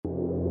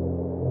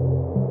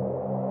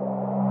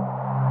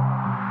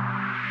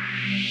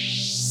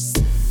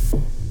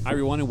Hi,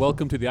 everyone, and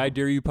welcome to the I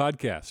Dare You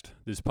podcast.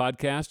 This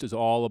podcast is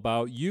all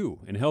about you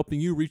and helping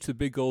you reach the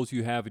big goals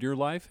you have in your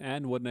life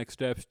and what next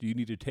steps do you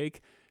need to take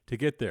to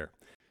get there.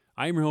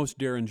 I am your host,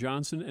 Darren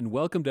Johnson, and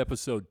welcome to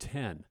episode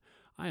 10.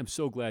 I am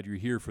so glad you're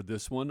here for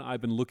this one. I've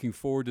been looking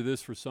forward to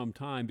this for some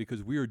time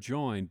because we are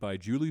joined by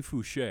Julie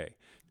Foucher.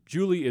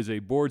 Julie is a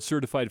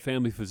board-certified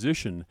family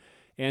physician,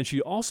 and she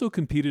also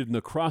competed in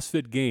the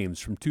CrossFit Games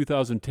from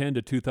 2010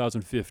 to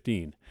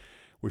 2015.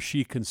 Where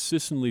she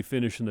consistently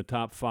finished in the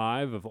top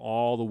 5 of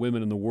all the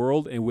women in the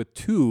world and with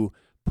 2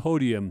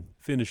 podium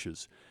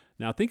finishes.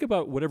 Now think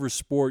about whatever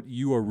sport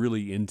you are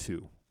really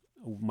into.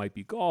 It might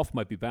be golf,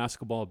 might be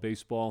basketball,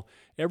 baseball.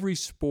 Every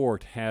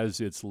sport has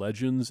its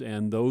legends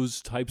and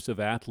those types of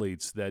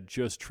athletes that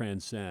just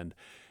transcend.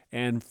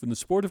 And from the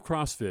sport of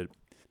CrossFit,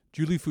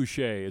 Julie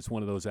Foucher is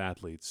one of those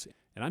athletes.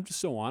 And I'm just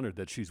so honored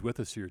that she's with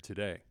us here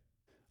today.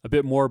 A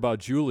bit more about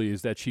Julie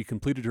is that she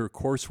completed her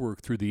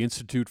coursework through the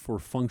Institute for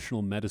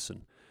Functional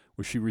Medicine,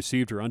 where she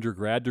received her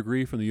undergrad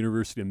degree from the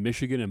University of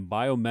Michigan in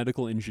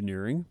biomedical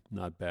engineering,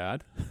 not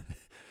bad,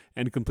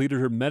 and completed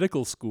her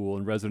medical school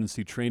and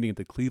residency training at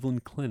the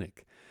Cleveland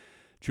Clinic.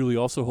 Julie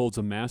also holds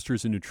a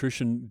master's in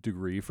nutrition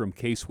degree from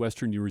Case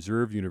Western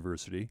Reserve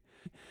University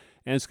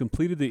and has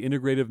completed the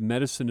integrative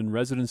medicine and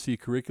residency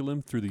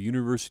curriculum through the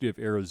University of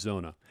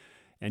Arizona.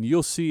 And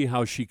you'll see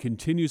how she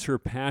continues her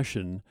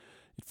passion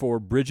for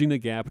bridging the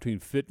gap between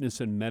fitness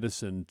and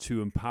medicine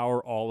to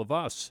empower all of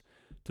us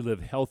to live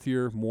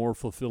healthier, more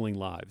fulfilling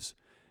lives.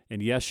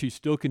 And yes, she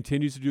still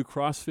continues to do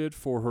CrossFit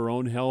for her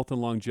own health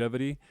and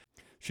longevity.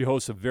 She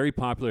hosts a very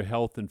popular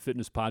health and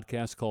fitness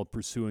podcast called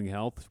Pursuing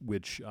Health,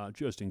 which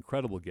just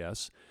incredible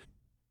guests.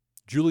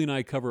 Julie and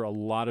I cover a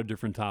lot of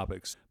different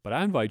topics, but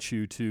I invite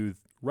you to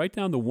write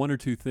down the 1 or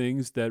 2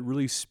 things that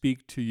really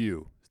speak to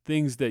you,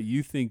 things that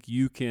you think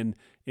you can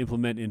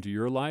implement into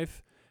your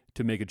life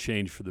to make a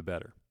change for the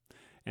better.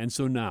 And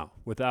so now,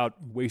 without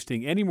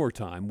wasting any more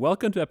time,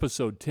 welcome to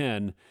episode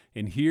 10,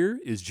 and here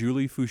is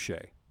Julie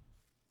Foucher.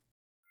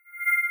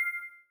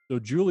 So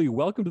Julie,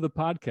 welcome to the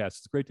podcast.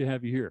 It's great to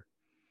have you here.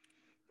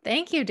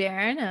 Thank you,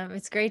 Darren.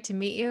 It's great to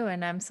meet you,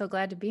 and I'm so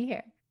glad to be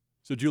here.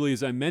 So Julie,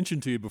 as I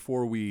mentioned to you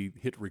before we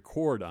hit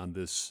record on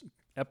this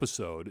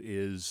episode,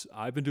 is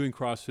I've been doing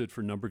CrossFit for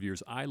a number of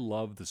years. I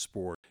love the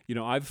sport. You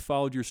know, I've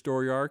followed your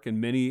story arc,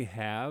 and many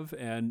have,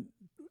 and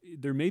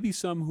there may be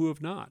some who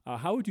have not.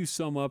 How would you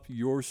sum up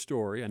your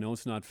story? I know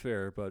it's not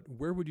fair, but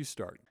where would you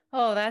start?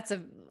 Oh, that's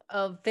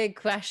a big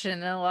question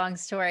and a long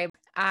story.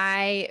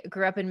 I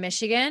grew up in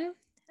Michigan,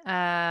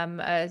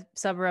 a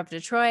suburb of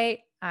Detroit.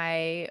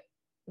 I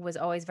was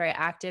always very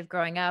active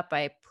growing up.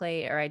 I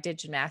did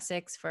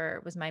gymnastics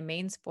was my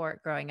main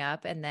sport growing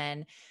up. And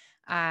then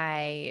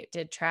I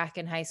did track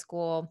in high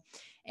school.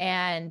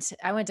 And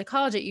I went to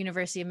college at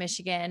University of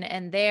Michigan,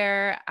 and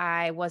there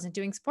I wasn't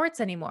doing sports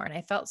anymore. And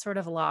I felt sort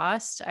of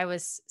lost. I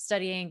was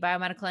studying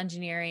biomedical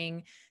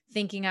engineering,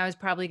 thinking I was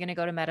probably going to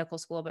go to medical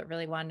school, but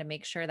really wanted to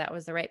make sure that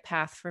was the right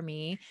path for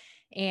me.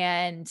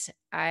 And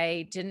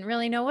I didn't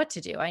really know what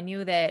to do. I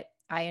knew that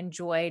I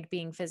enjoyed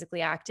being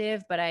physically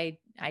active, but I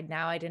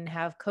didn't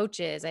have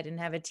coaches. I didn't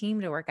have a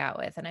team to work out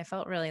with, and I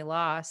felt really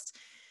lost.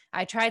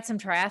 I tried some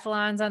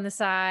triathlons on the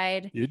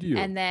side. Did you?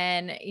 And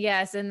then,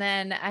 yes. And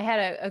then I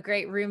had a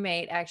great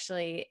roommate,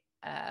 actually,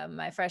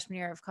 my freshman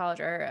year of college,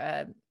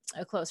 or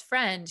a close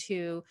friend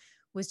who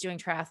was doing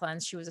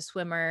triathlons. She was a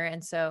swimmer.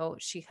 And so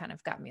she kind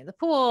of got me in the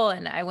pool.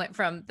 And I went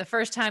from the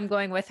first time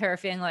going with her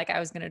feeling like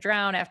I was going to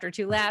drown after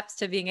 2 laps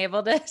to being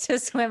able to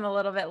swim a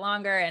little bit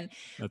longer. And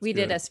we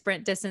did a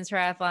sprint distance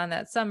triathlon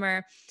that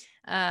summer.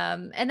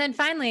 And then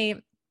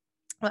finally,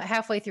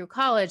 halfway through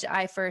college,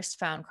 I first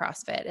found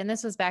CrossFit, and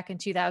this was back in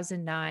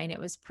 2009. It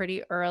was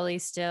pretty early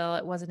still.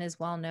 It wasn't as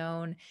well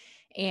known.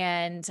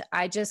 And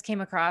I just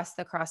came across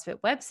the CrossFit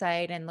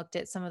website and looked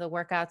at some of the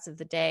workouts of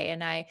the day.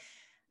 And I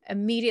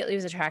immediately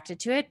was attracted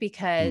to it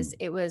because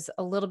it was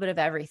a little bit of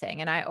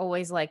everything. And I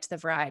always liked the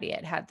variety.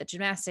 It had the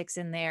gymnastics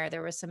in there.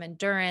 There was some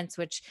endurance,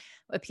 which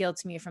appealed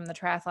to me from the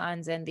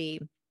triathlons and the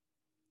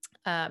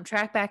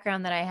track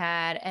background that I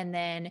had. And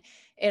then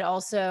it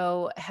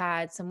also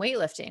had some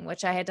weightlifting,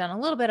 which I had done a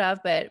little bit of,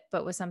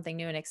 but was something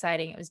new and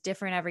exciting. It was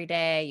different every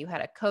day. You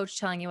had a coach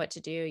telling you what to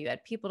do. You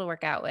had people to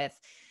work out with.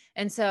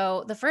 And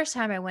so the first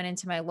time I went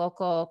into my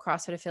local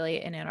CrossFit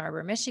affiliate in Ann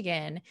Arbor,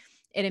 Michigan,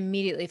 it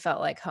immediately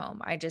felt like home.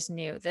 I just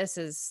knew this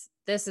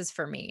is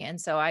for me. And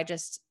so I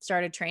just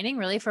started training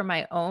really for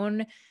my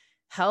own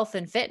health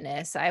and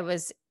fitness. I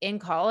was in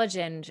college,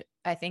 and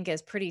I think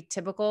is pretty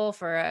typical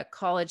for a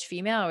college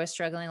female, I was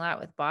struggling a lot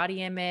with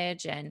body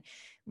image, and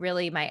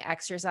really my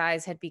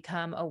exercise had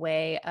become a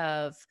way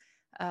of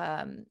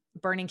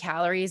burning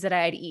calories that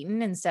I had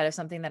eaten instead of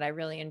something that I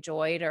really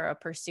enjoyed or a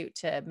pursuit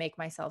to make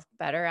myself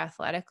better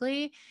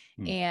athletically.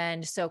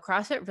 And so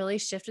CrossFit really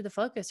shifted the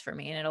focus for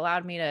me, and it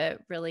allowed me to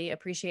really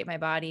appreciate my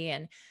body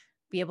and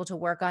be able to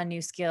work on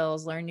new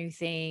skills, learn new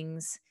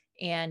things,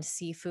 and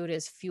see food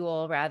as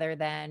fuel rather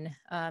than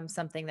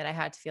something that I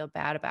had to feel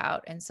bad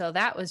about. And so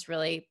that was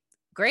really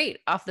great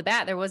off the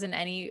bat. There wasn't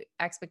any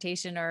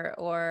expectation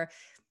or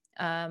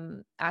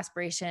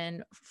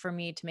aspiration for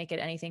me to make it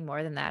anything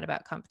more than that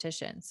about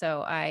competition.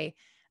 So I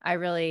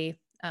really,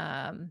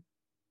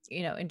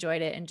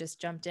 enjoyed it and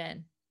just jumped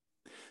in.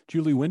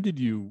 Julie, when did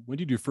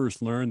you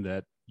first learn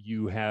that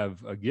you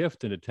have a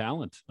gift and a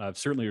talent?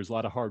 Certainly, there's a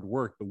lot of hard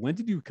work, but when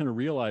did you kind of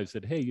realize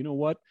that, hey, you know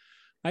what,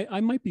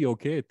 I might be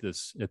okay at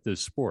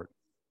this sport?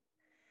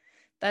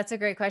 That's a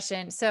great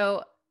question.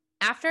 So,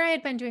 after I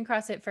had been doing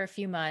CrossFit for a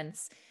few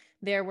months,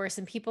 there were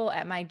some people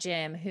at my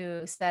gym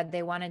who said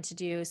they wanted to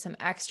do some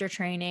extra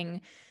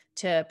training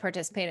to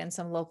participate in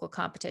some local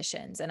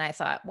competitions. And I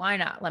thought, why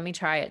not? Let me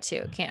try it too.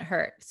 It can't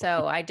hurt.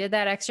 So, I did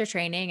that extra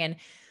training and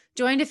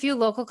joined a few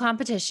local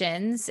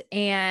competitions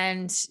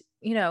and,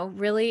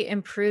 really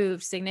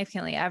improved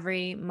significantly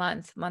every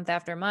month, month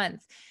after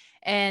month.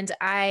 And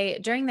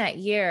during that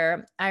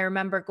year, I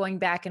remember going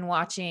back and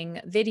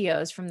watching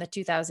videos from the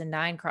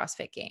 2009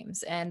 CrossFit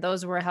Games. And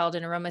those were held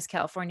in Aromas,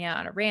 California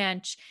on a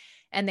ranch.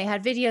 And they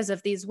had videos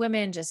of these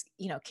women just,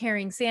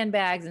 carrying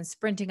sandbags and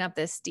sprinting up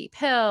this steep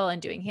hill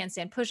and doing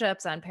handstand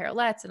push-ups on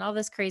parallettes and all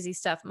this crazy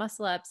stuff,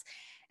 muscle ups.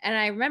 And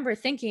I remember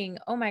thinking,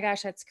 oh my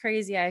gosh, that's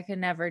crazy. I could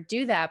never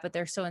do that, but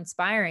they're so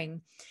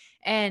inspiring.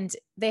 And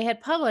they had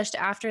published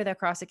after the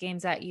CrossFit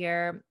Games that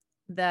year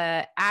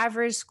the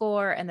average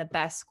score and the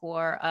best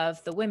score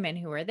of the women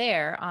who were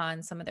there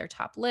on some of their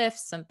top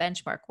lifts, some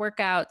benchmark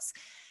workouts.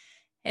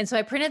 And so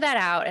I printed that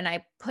out and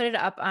I put it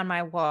up on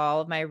my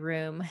wall of my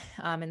room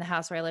in the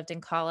house where I lived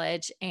in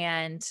college.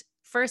 And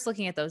first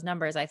looking at those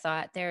numbers, I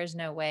thought there's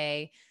no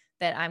way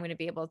that I'm going to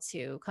be able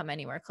to come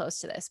anywhere close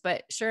to this.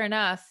 But sure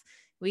enough,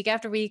 week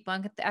after week,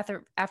 month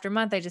after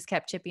month, I just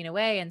kept chipping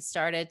away and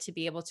started to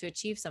be able to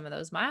achieve some of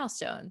those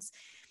milestones.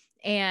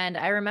 And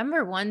I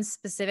remember one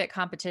specific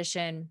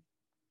competition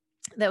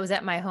that was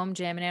at my home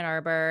gym in Ann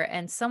Arbor,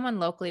 and someone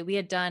locally, we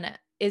had done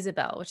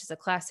Isabel, which is a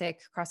classic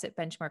CrossFit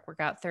benchmark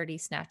workout, 30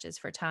 snatches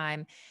for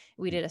time.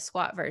 We did a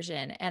squat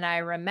version. And I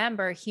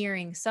remember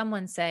hearing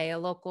someone say, a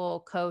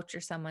local coach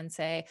or someone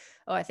say,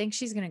 oh, I think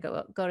she's going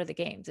to go to the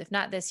games. If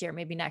not this year,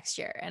 maybe next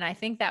year. And I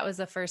think that was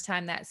the first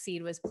time that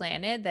seed was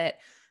planted that,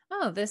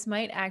 oh, this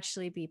might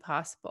actually be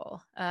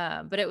possible.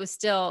 But it was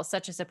still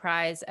such a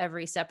surprise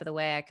every step of the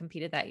way. I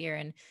competed that year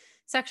in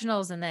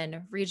sectionals and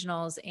then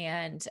regionals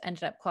and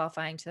ended up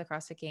qualifying to the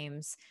CrossFit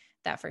Games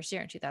that first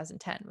year in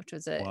 2010, which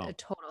was a Wow.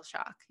 total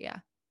shock. Yeah.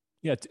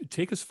 Yeah,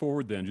 take us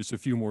forward then, just a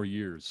few more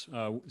years.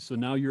 So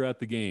now you're at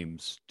the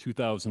games,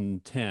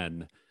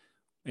 2010,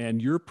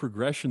 and your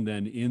progression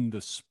then in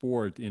the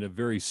sport in a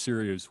very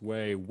serious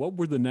way. What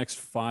were the next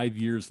 5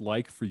 years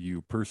like for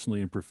you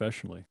personally and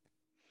professionally?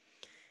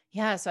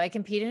 Yeah. So I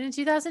competed in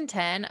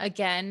 2010.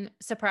 Again,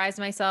 surprised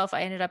myself.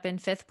 I ended up in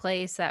fifth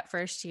place that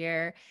first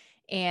year.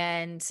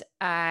 And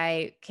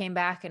I came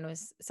back and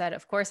said,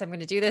 of course, I'm going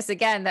to do this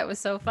again. That was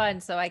so fun.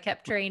 So I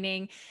kept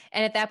training.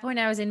 And at that point,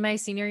 I was in my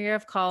senior year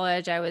of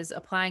college. I was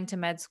applying to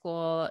med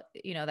school,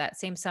 that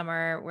same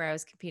summer where I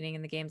was competing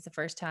in the games the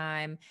first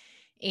time.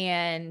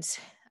 And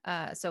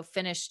so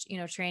finished,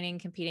 training,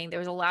 competing. There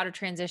was a lot of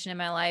transition in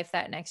my life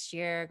that next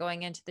year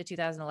going into the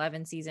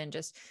 2011 season,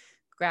 just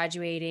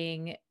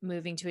graduating,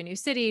 moving to a new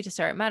city to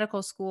start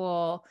medical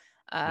school.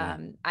 Yeah.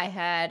 I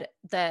had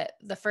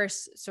the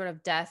first sort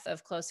of death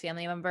of close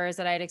family members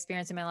that I had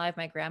experienced in my life.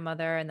 My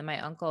grandmother and then my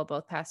uncle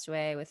both passed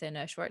away within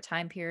a short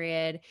time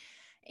period.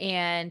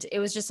 And it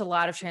was just a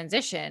lot of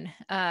transition.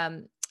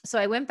 So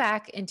I went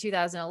back in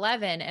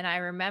 2011 and I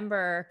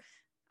remember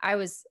it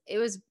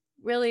was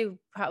really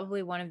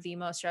probably one of the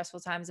most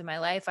stressful times in my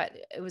life.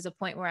 It was a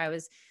point where I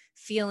was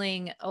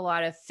feeling a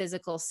lot of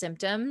physical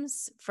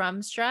symptoms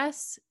from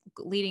stress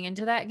leading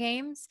into that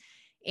games.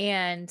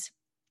 And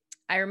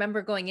I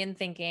remember going in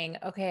thinking,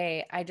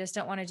 okay, I just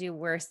don't want to do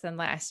worse than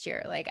last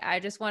year. Like, I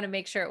just want to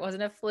make sure it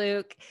wasn't a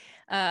fluke.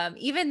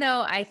 Even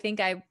though I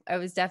think I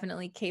was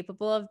definitely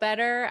capable of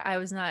better, I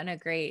was not in a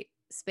great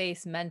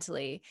space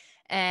mentally.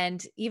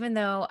 And even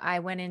though I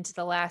went into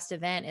the last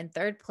event in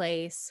third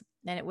place,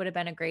 and it would have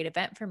been a great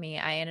event for me,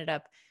 I ended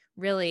up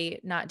really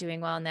not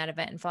doing well in that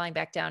event and falling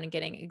back down and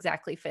getting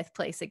exactly fifth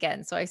place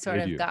again. So I sort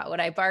Did of you? got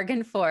what I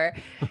bargained for.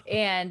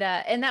 And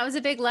that was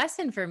a big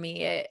lesson for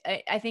me.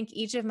 I think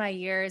each of my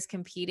years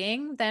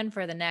competing then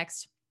for the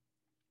next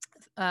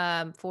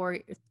for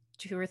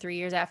 2 or 3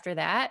 years after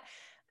that,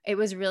 it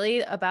was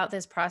really about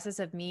this process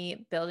of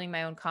me building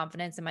my own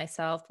confidence in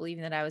myself,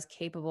 believing that I was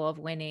capable of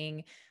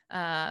winning,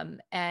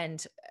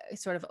 and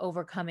sort of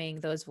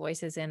overcoming those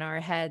voices in our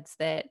heads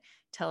that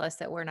tell us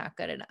that we're not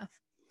good enough.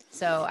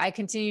 So I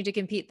continued to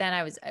compete. Then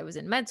I was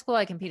in med school.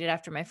 I competed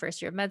after my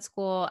first year of med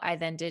school. I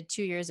then did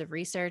 2 years of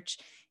research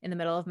in the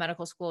middle of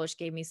medical school, which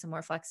gave me some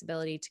more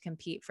flexibility to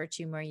compete for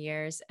 2 more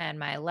years. And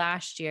my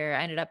last year,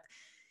 I ended up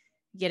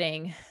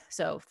getting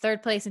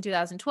third place in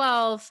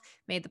 2012,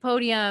 made the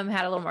podium,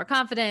 had a little more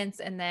confidence.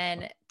 And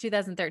then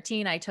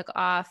 2013, I took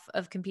off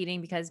of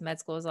competing because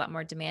med school was a lot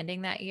more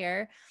demanding that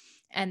year.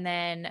 And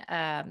then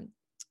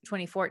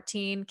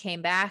 2014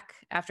 came back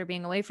after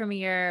being away from a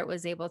year,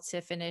 was able to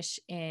finish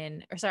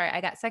I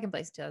got second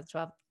place in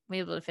 2012, was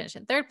able to finish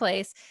in third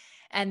place.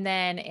 And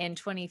then in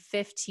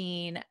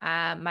 2015,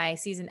 my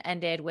season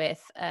ended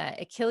with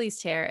Achilles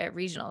tear at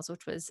regionals,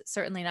 which was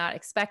certainly not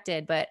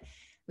expected, but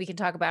we can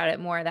talk about it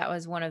more. That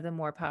was one of the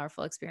more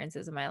powerful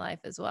experiences of my life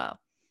as well.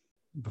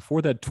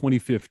 Before that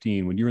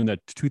 2015, when you were in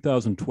that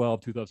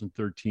 2012,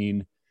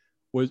 2013,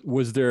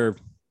 was there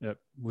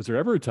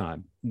ever a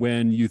time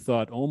when you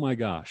thought, oh my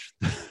gosh,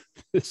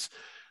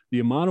 the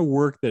amount of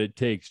work that it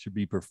takes to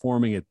be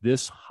performing at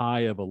this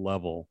high of a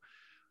level,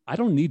 I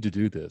don't need to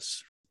do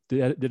this?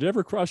 Did it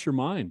ever cross your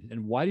mind?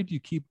 And why did you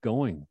keep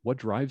going? What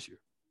drives you?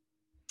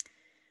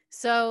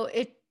 So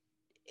it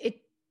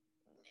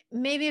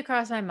maybe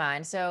across my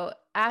mind. So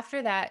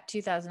after that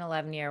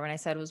 2011 year, when I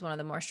said was one of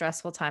the more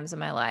stressful times of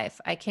my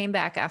life, I came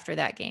back after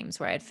that games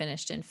where I had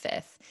finished in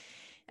fifth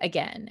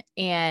again.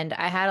 And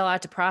I had a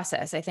lot to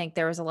process. I think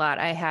there was a lot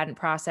I hadn't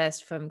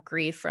processed from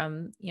grief,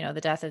 from, the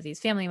death of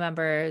these family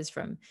members,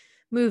 from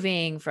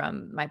moving,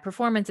 from my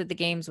performance at the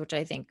games, which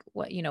I think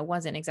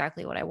wasn't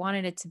exactly what I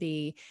wanted it to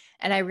be.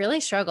 And I really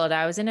struggled.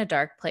 I was in a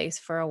dark place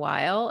for a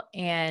while.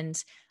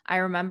 And I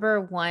remember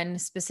one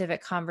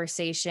specific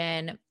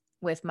conversation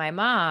with my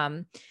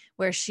mom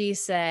where she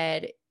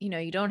said,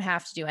 you don't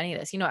have to do any of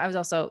this. I was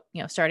also,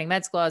 starting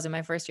med school. I was in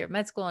my first year of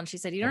med school. And she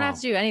said, you don't have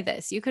to do any of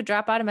this. You could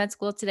drop out of med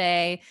school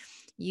today.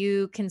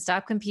 You can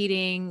stop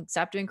competing,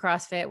 stop doing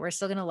CrossFit. We're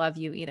still going to love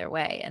you either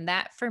way. And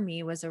that for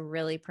me was a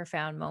really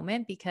profound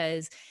moment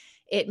because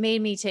it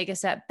made me take a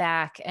step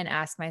back and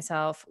ask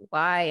myself,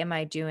 why am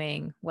I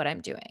doing what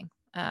I'm doing?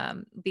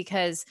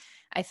 Because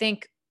I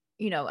think,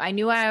 I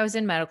knew I was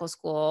in medical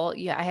school.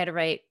 Yeah, I had to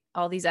write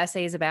all these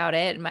essays about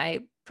it and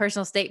my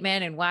personal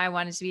statement and why I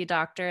wanted to be a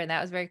doctor. And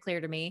that was very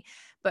clear to me.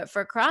 But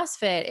for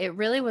CrossFit, it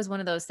really was one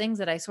of those things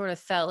that I sort of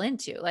fell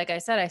into. Like I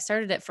said, I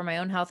started it for my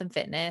own health and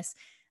fitness.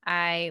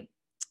 I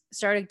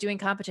started doing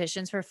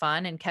competitions for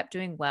fun and kept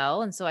doing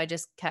well. And so I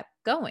just kept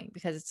going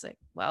because it's like,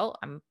 well,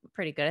 I'm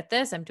pretty good at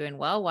this. I'm doing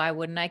well. Why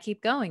wouldn't I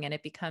keep going? And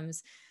it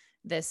becomes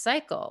this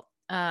cycle.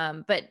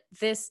 But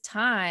this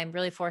time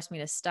really forced me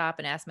to stop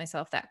and ask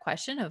myself that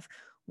question of,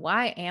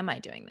 why am I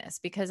doing this?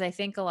 Because I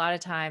think a lot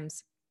of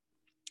times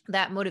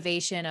that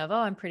motivation of, oh,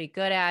 I'm pretty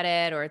good at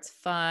it, or it's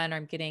fun, or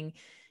I'm getting,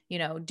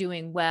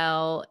 doing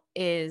well,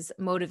 is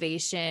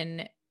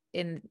motivation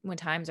in when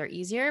times are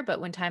easier.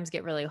 But when times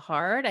get really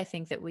hard, I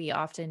think that we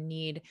often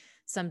need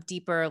some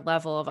deeper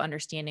level of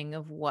understanding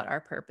of what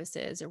our purpose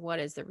is, or what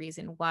is the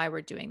reason why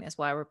we're doing this,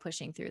 why we're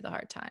pushing through the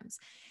hard times.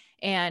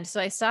 And so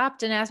I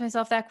stopped and asked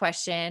myself that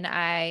question.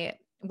 I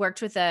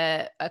worked with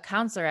a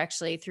counselor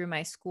actually through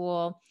my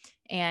school,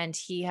 and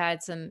he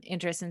had some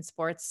interest in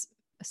sports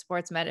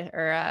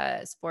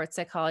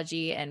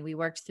psychology. And we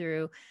worked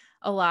through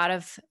a lot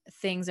of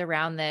things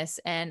around this.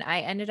 And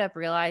I ended up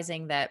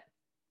realizing that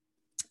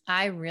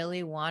I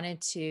really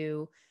wanted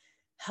to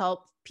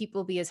help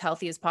people be as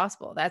healthy as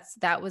possible.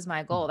 That was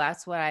my goal.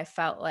 That's what I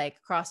felt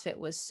like CrossFit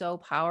was so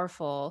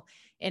powerful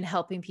in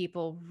helping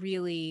people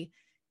really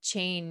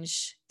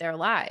change their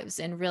lives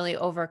and really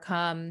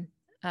overcome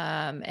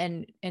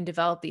and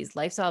develop these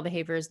lifestyle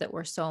behaviors that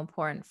were so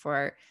important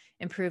for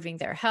improving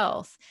their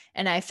health.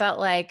 And I felt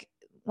like,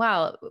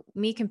 wow,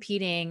 me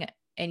competing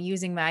and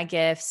using my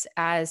gifts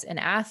as an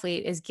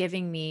athlete is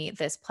giving me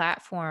this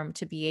platform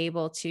to be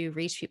able to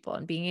reach people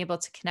and being able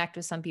to connect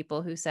with some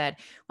people who said,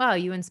 wow,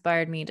 you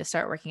inspired me to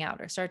start working out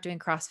or start doing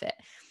CrossFit.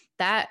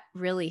 That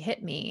really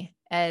hit me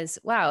as,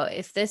 wow,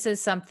 if this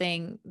is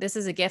something, this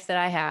is a gift that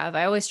I have.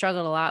 I always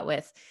struggled a lot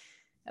with,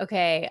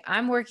 okay,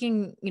 I'm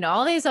working,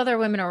 all these other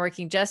women are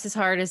working just as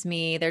hard as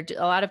me. There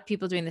are a lot of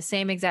people doing the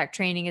same exact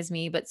training as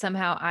me, but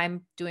somehow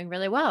I'm doing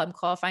really well. I'm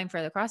qualifying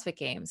for the CrossFit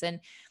Games. And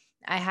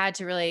I had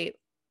to really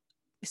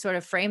sort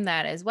of frame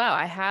that as, wow,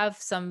 I have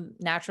some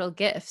natural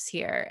gifts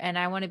here, and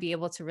I want to be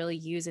able to really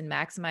use and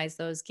maximize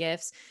those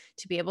gifts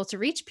to be able to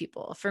reach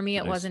people. For me,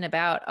 it wasn't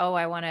about, oh,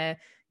 I want to,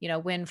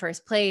 win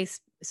first place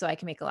so I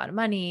can make a lot of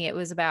money. It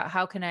was about,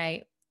 how can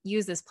I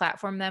use this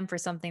platform then for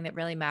something that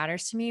really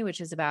matters to me,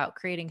 which is about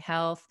creating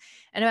health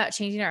and about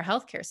changing our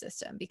healthcare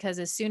system. Because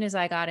as soon as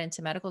I got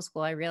into medical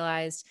school, I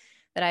realized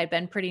that I had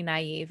been pretty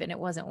naive and it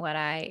wasn't what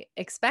I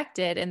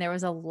expected. And there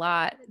was a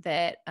lot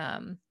that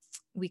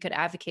we could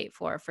advocate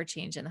for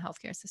change in the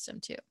healthcare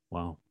system too.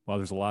 Wow.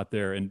 There's a lot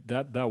there. And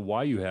that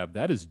why you have,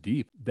 that is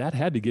deep. That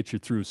had to get you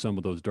through some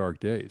of those dark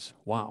days.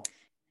 Wow.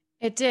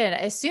 It did.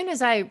 As soon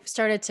as I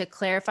started to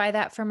clarify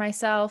that for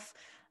myself,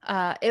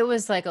 it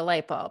was like a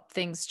light bulb.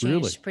 Things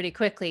changed pretty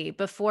quickly.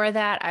 Before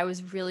that, I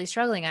was really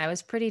struggling. I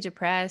was pretty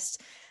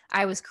depressed.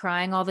 I was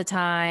crying all the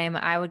time.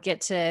 I would get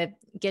to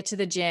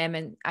the gym,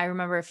 and I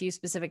remember a few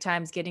specific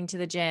times getting to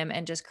the gym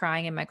and just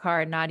crying in my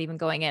car and not even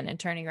going in and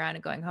turning around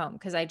and going home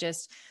because I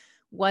just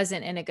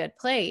wasn't in a good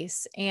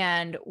place.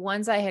 And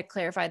once I had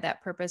clarified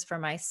that purpose for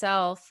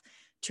myself,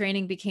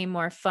 training became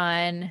more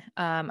fun.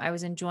 I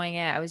was enjoying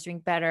it. I was doing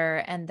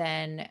better. And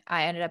then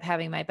I ended up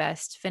having my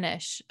best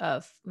finish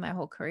of my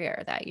whole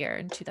career that year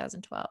in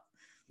 2012.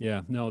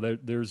 Yeah, no,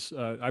 there's,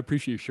 I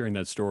appreciate you sharing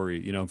that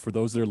story. For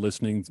those that are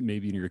listening,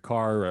 maybe in your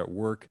car or at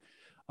work,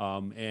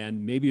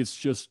 and maybe it's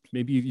just,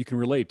 maybe you can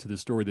relate to the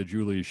story that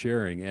Julie is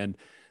sharing. And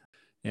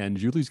And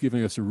Julie's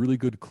giving us a really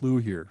good clue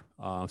here.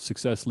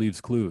 Success leaves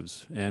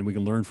clues, and we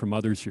can learn from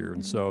others here.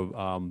 And Mhm.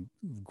 so,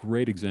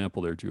 great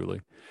example there,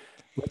 Julie.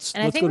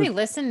 And I Let's go think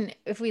to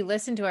if we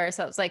listen to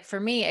ourselves, like for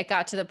me, it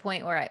got to the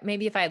point where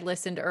maybe if I had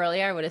listened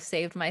earlier, I would have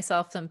saved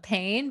myself some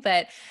pain.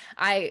 But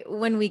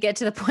when we get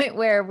to the point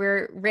where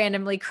we're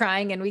randomly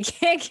crying and we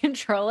can't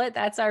control it,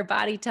 that's our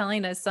body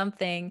telling us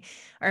something,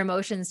 our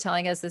emotions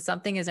telling us that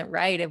something isn't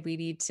right. And we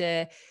need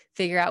to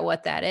figure out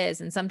what that is.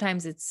 And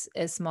sometimes it's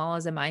as small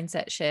as a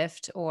mindset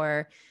shift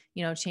or,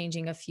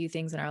 changing a few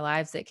things in our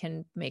lives that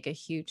can make a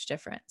huge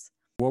difference.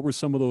 what were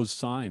some of those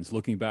signs,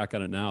 looking back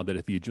on it now, that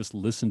if you just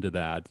listened to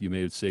that, you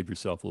may have saved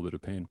yourself a little bit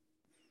of pain?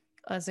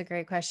 That's a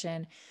great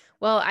question.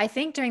 Well, I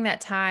think during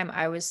that time,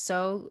 I was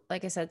so,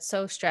 like I said,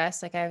 so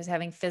stressed. Like I was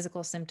having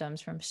physical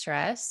symptoms from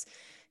stress.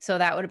 So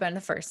that would have been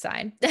the first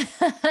sign.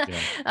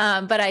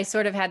 Yeah. But I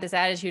sort of had this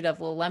attitude of,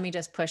 well, let me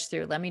just push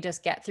through. Let me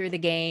just get through the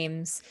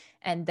games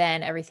and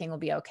then everything will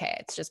be okay.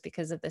 It's just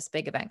because of this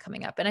big event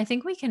coming up. And I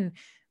think we can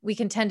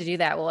tend to do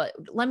that. Well,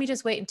 let me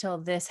just wait until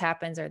this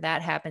happens or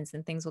that happens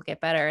and things will get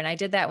better. And I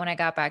did that when I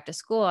got back to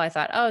school. I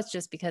thought, oh, it's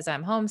just because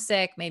I'm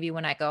homesick. Maybe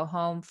when I go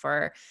home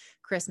for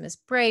Christmas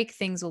break,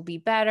 things will be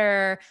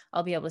better.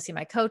 I'll be able to see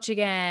my coach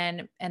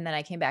again. And then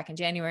I came back in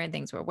January and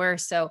things were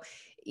worse. So,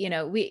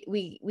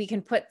 we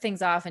can put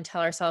things off and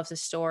tell ourselves a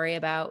story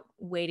about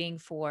waiting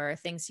for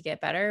things to get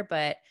better.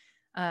 But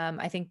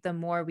I think the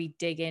more we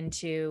dig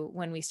into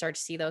when we start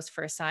to see those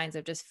first signs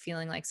of just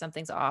feeling like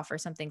something's off or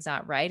something's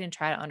not right and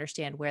try to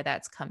understand where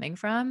that's coming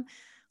from,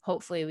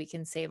 hopefully we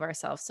can save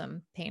ourselves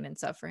some pain and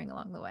suffering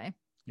along the way.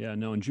 Yeah,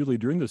 no. And Julie,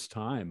 during this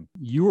time,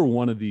 you were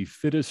one of the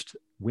fittest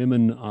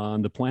women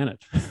on the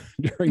planet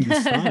during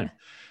this time.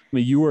 I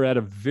mean, you were at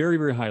a very,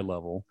 very high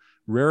level,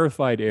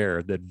 rarefied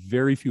air that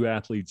very few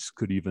athletes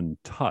could even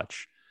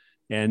touch.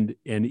 And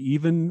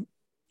even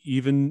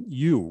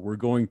you were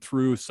going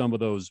through some of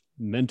those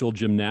mental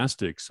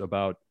gymnastics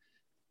about,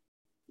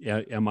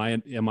 am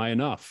I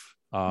enough?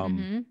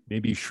 hmm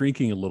Maybe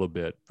shrinking a little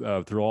bit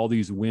through all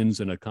these wins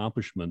and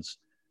accomplishments.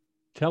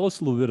 Tell us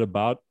a little bit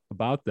about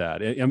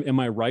that. Am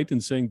I right in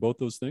saying both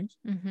those things?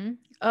 hmm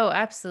Oh,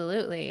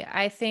 absolutely.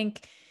 I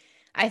think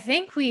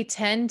we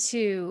tend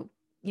to,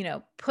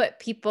 put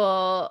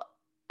people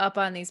up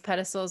on these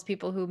pedestals,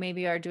 people who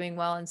maybe are doing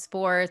well in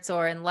sports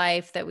or in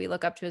life that we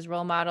look up to as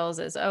role models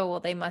as, oh, well,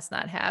 they must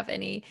not have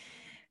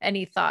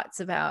any thoughts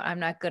about I'm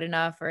not good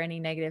enough or any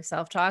negative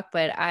self-talk,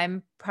 but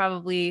I'm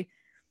probably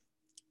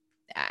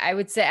I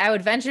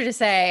would venture to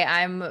say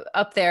I'm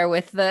up there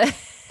with the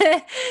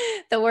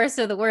the worst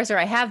of the worst, or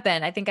I have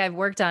been. I think I've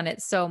worked on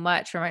it so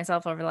much for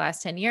myself over the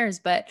last 10 years.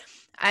 But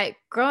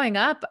growing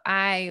up,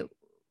 I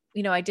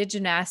did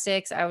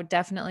gymnastics. I would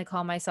definitely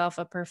call myself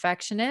a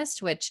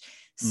perfectionist, which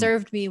Mm.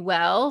 served me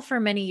well for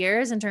many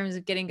years in terms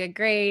of getting good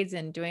grades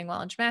and doing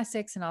well in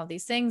gymnastics and all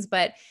these things.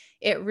 But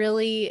it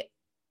really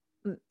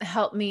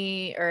helped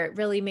me, or it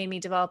really made me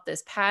develop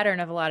this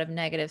pattern of a lot of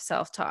negative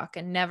self-talk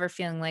and never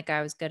feeling like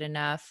I was good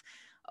enough,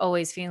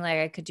 always feeling like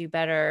I could do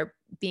better,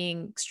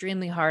 being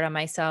extremely hard on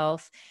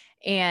myself.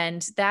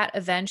 And that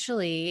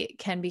eventually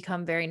can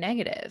become very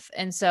negative.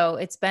 And so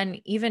it's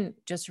been even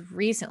just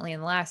recently in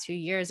the last few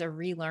years, a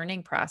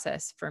relearning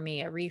process for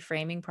me, a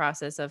reframing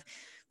process of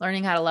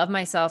learning how to love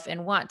myself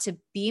and want to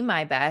be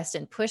my best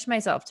and push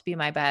myself to be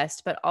my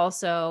best, but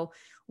also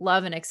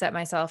love and accept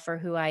myself for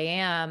who I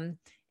am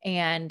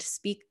and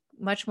speak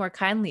much more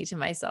kindly to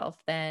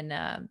myself than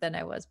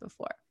I was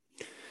before.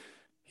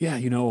 Yeah,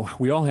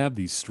 we all have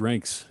these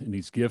strengths and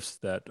these gifts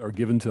that are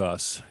given to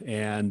us,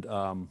 and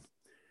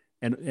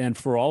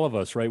for all of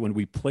us, right? When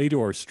we play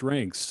to our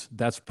strengths,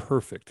 that's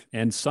perfect.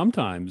 And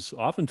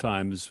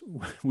oftentimes,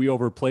 we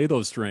overplay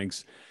those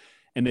strengths,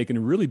 and they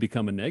can really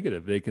become a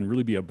negative. They can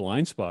really be a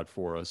blind spot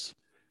for us.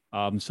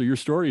 So your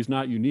story is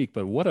not unique,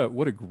 but what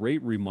a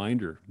great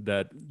reminder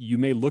that you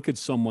may look at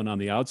someone on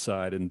the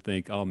outside and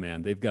think, oh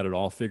man, they've got it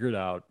all figured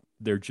out.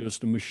 They're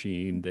just a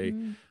machine.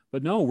 Mhm.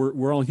 But no,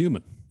 we're all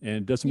human, and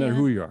it doesn't matter Yeah,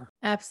 who you are.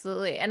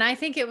 absolutely. And I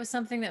think it was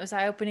something that was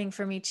eye-opening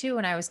for me too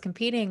when I was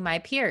competing. My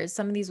peers,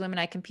 some of these women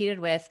I competed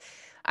with,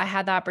 I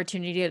had the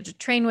opportunity to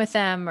train with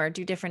them or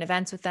do different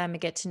events with them and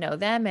get to know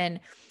them.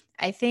 And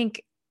I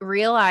think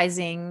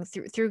realizing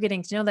through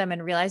getting to know them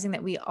and realizing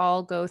that we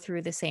all go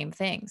through the same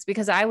things,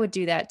 because I would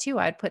do that too.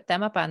 I'd put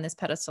them up on this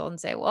pedestal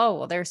and say, whoa,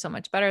 well, they're so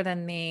much better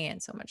than me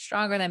and so much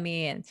stronger than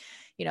me. And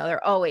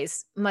they're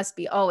always must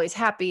be always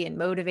happy and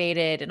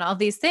motivated and all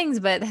these things,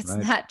 but that's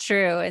Right. not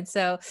true. And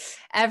so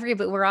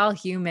but we're all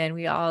human.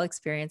 We all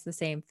experience the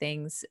same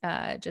things,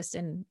 just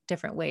in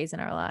different ways in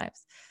our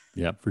lives.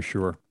 Yeah, for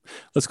sure.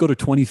 Let's go to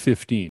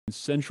 2015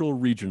 Central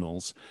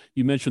Regionals.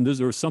 You mentioned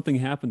there was something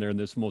happened there in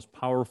this most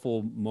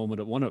powerful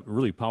moment, a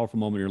really powerful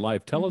moment in your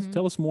life. Tell us, Mhm.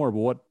 tell us more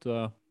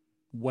about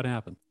what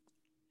happened.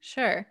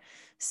 Sure.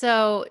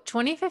 So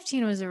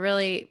 2015 was a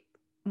really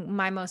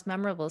my most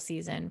memorable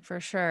season for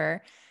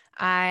sure.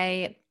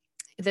 I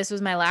This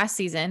was my last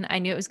season. I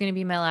knew it was going to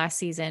be my last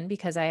season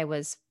because I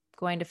was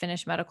going to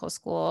finish medical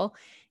school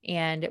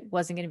and it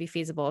wasn't going to be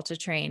feasible to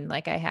train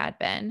like I had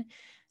been.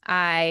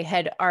 I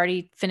had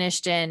already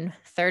finished in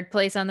third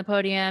place on the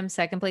podium,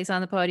 second place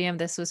on the podium.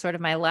 This was sort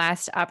of my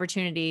last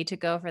opportunity to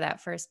go for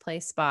that first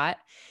place spot.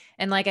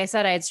 And like I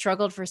said, I had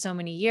struggled for so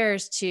many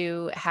years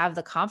to have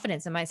the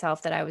confidence in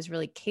myself that I was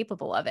really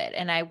capable of it.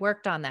 And I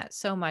worked on that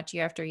so much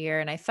year after year.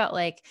 And I felt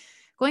like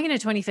going into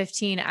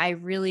 2015, I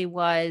really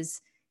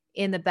was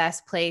in the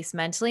best place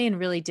mentally and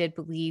really did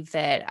believe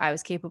that I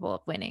was capable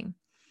of winning.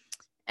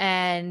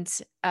 And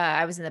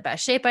I was in the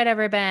best shape I'd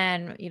ever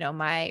been. You know,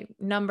 my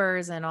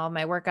numbers and all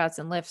my workouts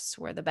and lifts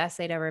were the best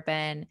they'd ever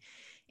been.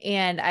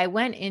 And I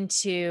went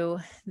into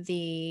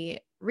the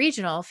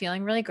regional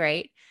feeling really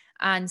great.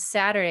 On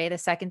Saturday, the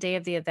second day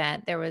of the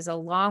event, there was a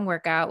long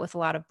workout with a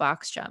lot of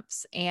box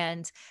jumps.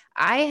 And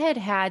I had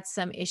had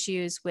some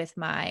issues with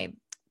my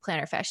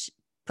plantar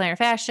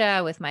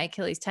fascia, with my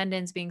Achilles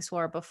tendons being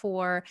sore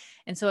before.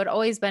 And so I'd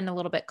always been a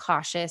little bit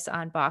cautious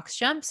on box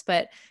jumps.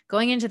 But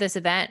going into this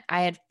event,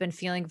 I had been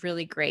feeling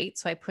really great.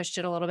 So I pushed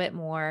it a little bit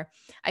more.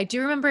 I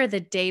do remember the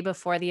day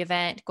before the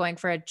event going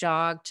for a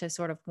jog to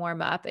sort of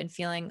warm up and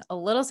feeling a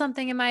little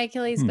something in my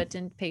Achilles, but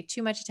didn't pay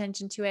too much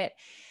attention to it.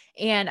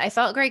 And I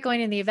felt great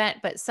going in the event,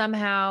 but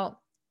somehow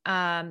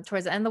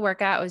towards the end of the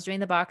workout, I was doing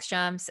the box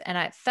jumps and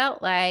I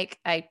felt like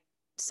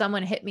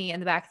someone hit me in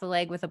the back of the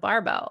leg with a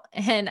barbell.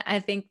 And I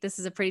think this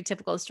is a pretty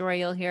typical story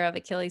you'll hear of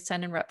Achilles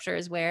tendon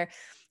ruptures, where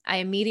I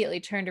immediately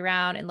turned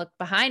around and looked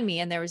behind me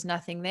and there was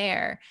nothing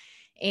there.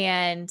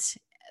 And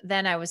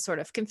then I was sort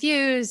of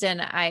confused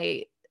and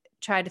I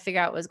tried to figure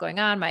out what was going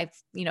on. My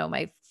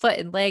foot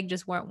and leg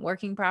just weren't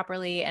working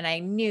properly. And I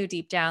knew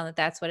deep down that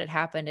that's what had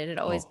happened. It had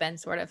always been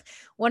sort of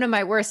one of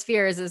my worst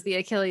fears is the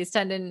Achilles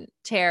tendon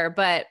tear,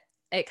 but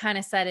it kind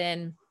of set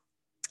in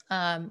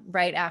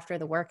right after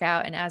the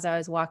workout. And as I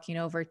was walking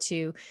over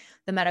to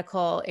the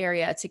medical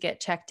area to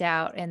get checked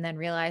out, and then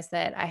realized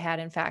that I had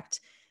in fact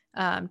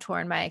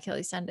torn my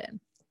Achilles tendon.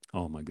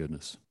 Oh my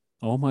goodness.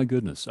 Oh my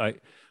goodness.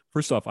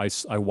 First off,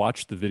 I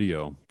watched the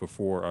video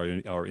before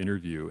our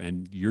interview,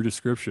 and your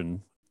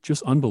description,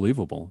 just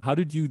unbelievable. How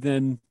did you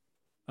then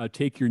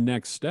take your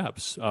next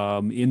steps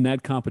in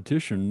that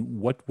competition?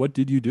 What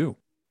did you do?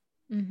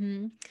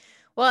 Mm-hmm.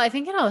 Well, I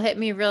think it'll hit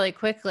me really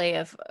quickly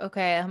of,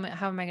 okay,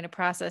 how am I going to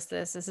process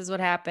this? This is what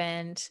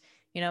happened.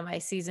 You know, my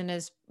season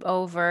is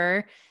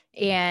over.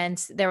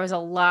 And there was a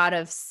lot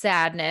of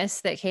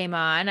sadness that came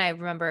on. I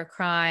remember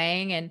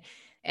crying,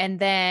 and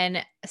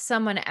then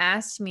someone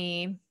asked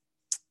me,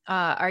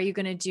 are you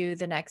going to do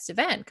the next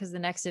event? Because the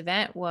next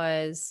event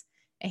was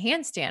a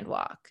handstand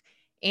walk.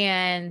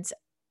 And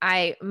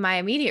my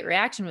immediate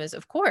reaction was,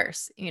 of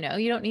course, you know,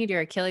 you don't need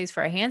your Achilles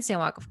for a handstand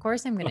walk. Of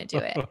course I'm going to do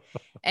it.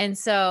 And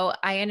so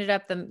I ended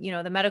up the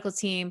medical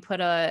team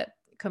put a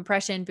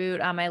compression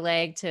boot on my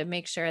leg to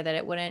make sure that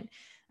it wouldn't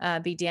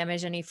be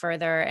damaged any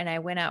further. And I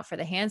went out for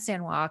the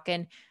handstand walk.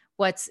 And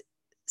what's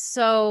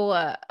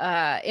so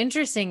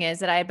interesting is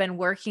that I've been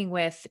working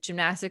with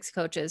gymnastics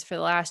coaches for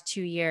the last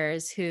 2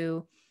 years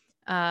who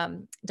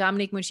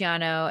Dominique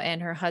Mucciano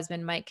and her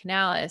husband, Mike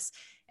Canales.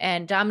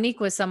 And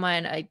Dominique was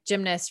a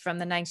gymnast from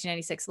the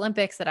 1996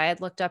 Olympics that I had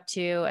looked up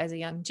to as a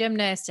young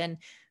gymnast, and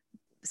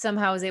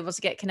somehow was able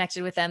to get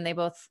connected with them. They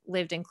both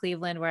lived in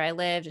Cleveland where I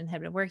lived and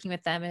had been working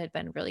with them. It had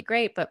been really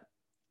great, but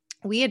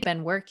we had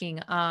been working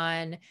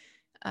on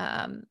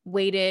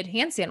weighted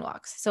handstand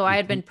walks. So I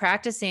had been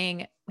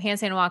practicing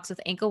handstand walks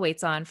with ankle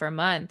weights on for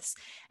months.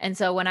 And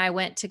so when I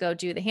went to go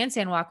do the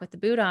handstand walk with the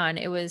boot on,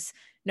 it was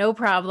no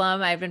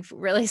problem. I've been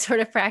really sort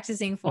of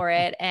practicing for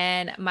it.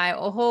 And my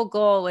whole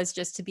goal was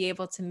just to be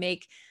able to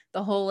make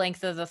the whole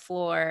length of the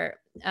floor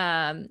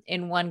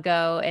in one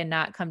go and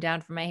not come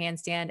down from my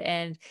handstand.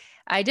 And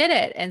I did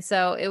it. And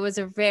so it was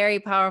a very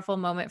powerful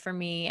moment for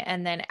me.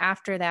 And then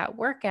after that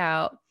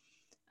workout,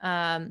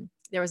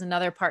 there was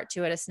another part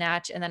to it, a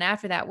snatch. And then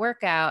after that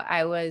workout,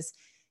 I was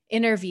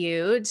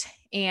interviewed.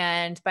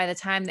 And by the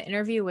time the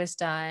interview was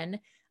done,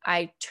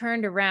 I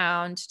turned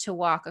around to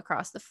walk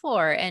across the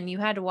floor, and you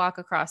had to walk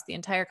across the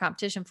entire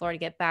competition floor to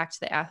get back to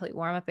the athlete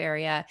warm-up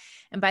area.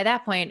 And by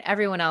that point,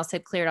 everyone else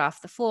had cleared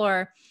off the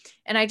floor.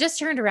 And I just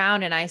turned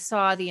around and I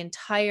saw the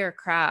entire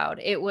crowd.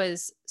 It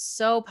was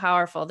so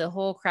powerful. The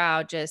whole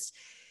crowd just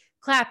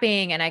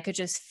clapping, and I could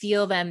just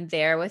feel them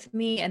there with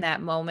me in that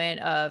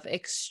moment of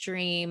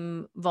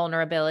extreme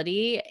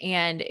vulnerability.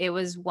 And it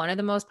was one of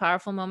the most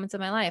powerful moments of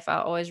my life.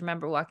 I'll always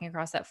remember walking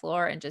across that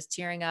floor and just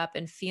tearing up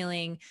and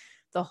feeling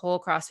the whole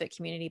CrossFit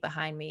community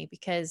behind me,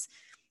 because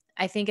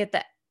I think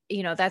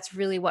that's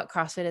really what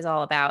CrossFit is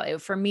all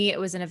about. For me, it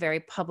was in a very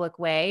public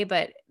way,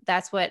 but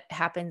that's what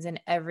happens in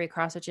every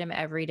CrossFit gym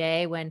every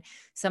day. When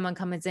someone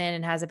comes in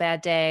and has a bad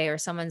day, or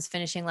someone's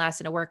finishing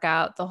last in a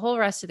workout, the whole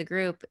rest of the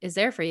group is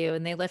there for you,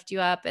 and they lift you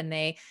up and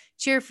they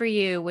cheer for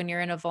you when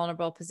you're in a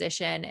vulnerable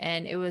position.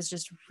 And it was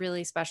just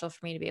really special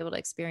for me to be able to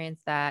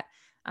experience that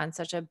on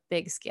such a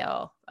big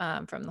scale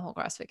from the whole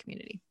CrossFit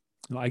community.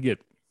 I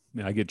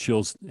get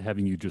chills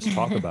having you just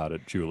talk about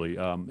it, Julie.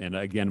 And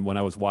again, when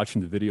I was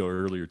watching the video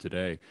earlier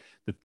today,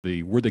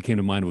 the word that came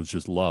to mind was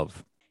just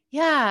love.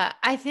 Yeah,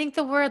 I think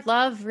the word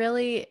love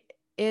really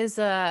is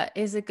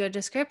a good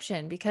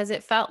description, because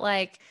it felt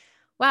like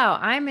wow,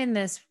 I'm in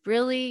this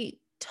really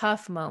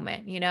tough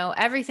moment.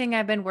 Everything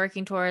I've been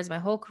working towards my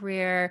whole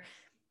career,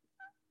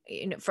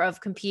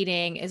 of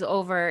competing is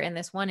over in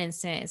this one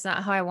instant. It's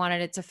not how I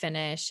wanted it to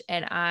finish.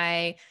 And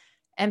I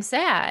am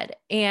sad.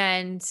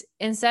 And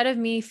instead of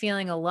me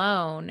feeling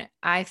alone,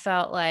 I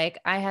felt like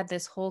I had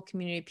this whole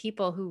community of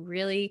people who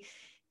really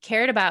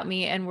cared about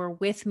me and were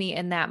with me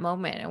in that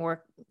moment. And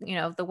were,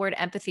 the word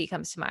empathy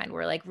comes to mind.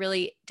 We're like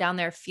really down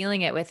there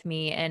feeling it with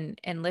me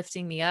and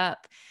lifting me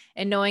up,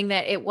 and knowing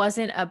that it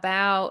wasn't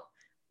about,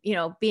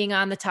 being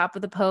on the top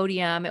of the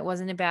podium. It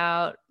wasn't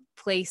about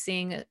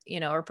placing,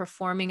 or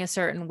performing a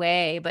certain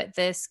way, but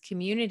this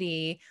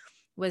community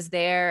was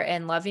there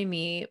and loving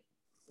me,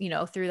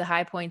 through the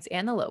high points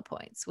and the low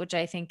points, which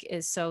I think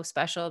is so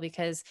special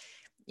because,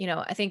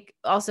 I think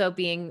also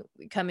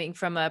coming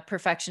from a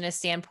perfectionist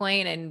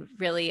standpoint and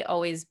really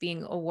always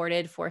being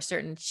awarded for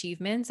certain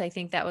achievements, I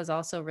think that was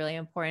also really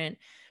important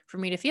for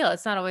me to feel.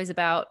 It's not always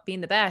about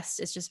being the best.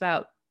 It's just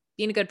about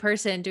being a good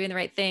person, doing the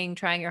right thing,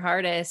 trying your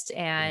hardest.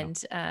 Yeah.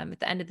 And at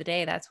the end of the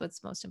day, that's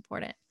what's most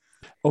important.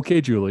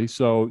 Okay, Julie.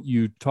 So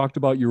you talked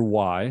about your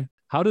why.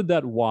 How did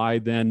that why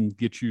then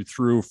get you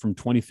through from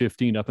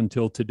 2015 up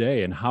until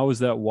today? And how is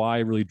that why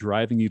really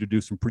driving you to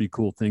do some pretty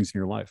cool things in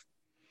your life?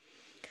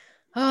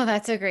 Oh,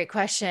 that's a great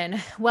question.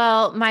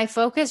 Well, my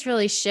focus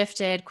really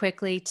shifted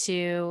quickly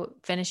to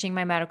finishing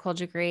my medical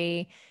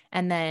degree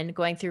and then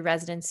going through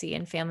residency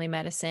in family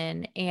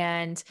medicine.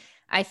 And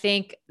I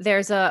think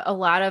there's a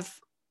lot of,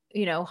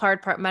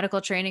 hard part.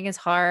 Medical training is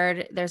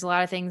hard. There's a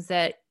lot of things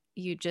that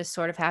you just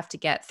sort of have to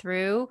get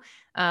through,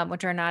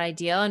 which are not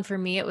ideal. And for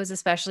me, it was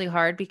especially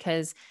hard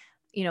because,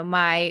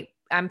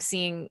 I'm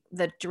seeing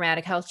the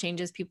dramatic health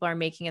changes people are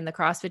making in the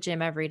CrossFit gym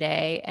every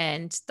day.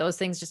 And those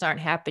things just aren't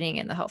happening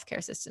in the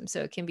healthcare system. So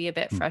it can be a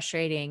bit Hmm.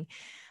 frustrating.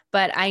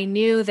 But I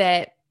knew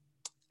that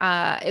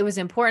it was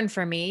important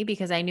for me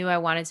because I knew I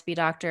wanted to be a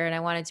doctor and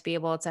I wanted to be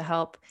able to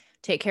help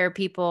take care of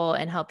people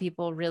and help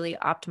people really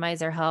optimize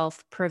their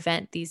health,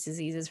 prevent these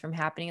diseases from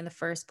happening in the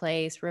first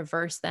place,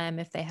 reverse them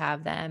if they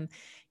have them,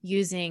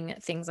 using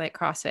things like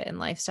CrossFit and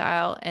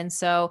lifestyle. And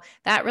so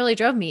that really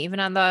drove me, even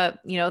on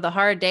the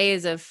hard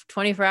days of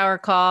 24-hour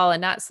call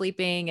and not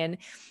sleeping and,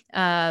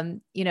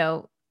 um, you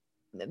know,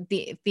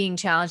 being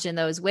challenged in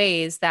those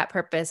ways. That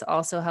purpose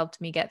also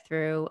helped me get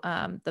through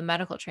the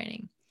medical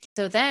training.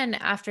 So then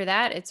after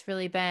that, it's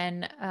really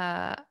been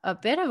a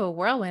bit of a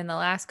whirlwind the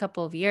last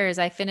couple of years.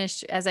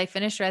 As I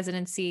finished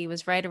residency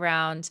was right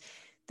around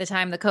the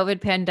time the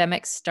COVID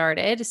pandemic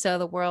started. So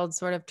the world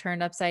sort of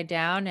turned upside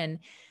down. And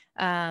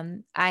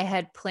I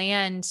had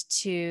planned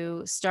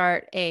to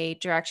start a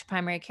direct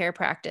primary care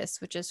practice,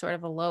 which is sort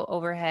of a low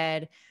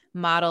overhead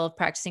model of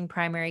practicing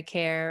primary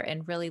care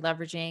and really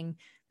leveraging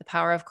the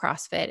power of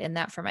CrossFit in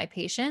that for my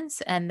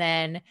patients. And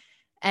then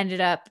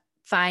ended up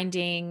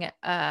finding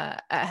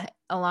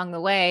along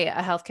the way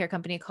a healthcare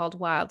company called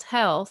Wild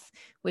Health,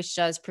 which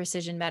does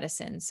precision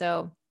medicine.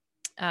 So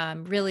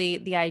really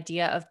the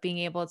idea of being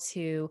able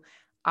to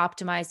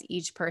optimize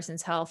each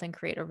person's health and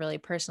create a really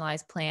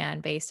personalized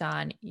plan based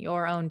on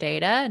your own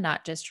data,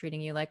 not just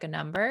treating you like a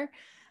number,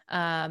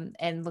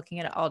 and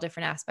looking at all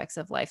different aspects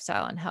of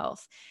lifestyle and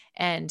health,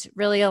 and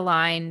really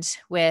aligned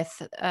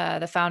with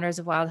the founders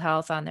of Wild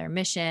Health on their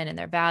mission and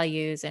their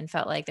values, and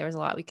felt like there was a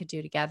lot we could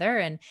do together,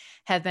 and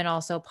have been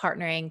also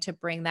partnering to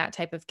bring that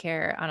type of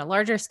care on a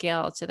larger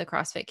scale to the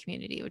CrossFit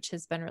community, which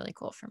has been really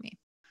cool for me.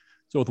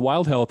 So with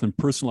Wild Health and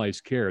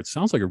personalized care, it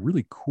sounds like a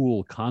really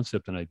cool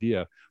concept and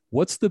idea.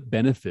 What's the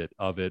benefit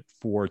of it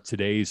for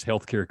today's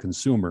healthcare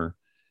consumer?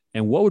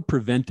 And what would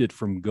prevent it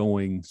from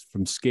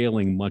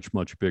scaling much,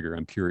 much bigger?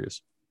 I'm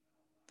curious.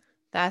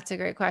 That's a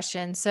great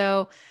question.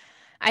 So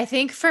I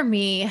think for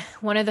me,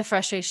 one of the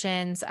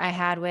frustrations I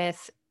had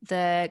with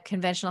the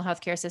conventional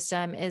healthcare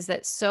system is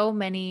that so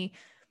many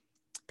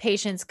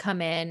patients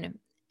come in,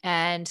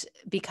 and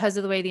because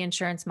of the way the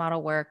insurance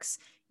model works,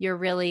 you're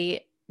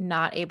really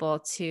not able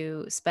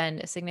to spend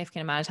a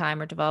significant amount of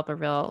time or develop a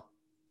real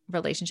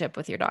relationship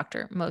with your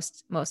doctor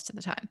most of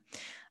the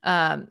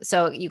time.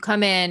 So you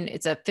come in,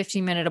 it's a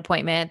 15-minute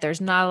appointment. There's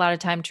not a lot of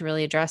time to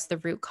really address the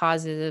root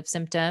causes of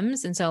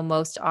symptoms. And so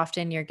most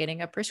often you're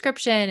getting a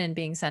prescription and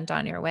being sent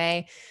on your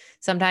way.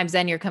 Sometimes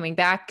then you're coming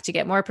back to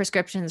get more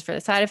prescriptions for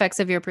the side effects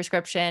of your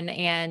prescription,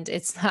 and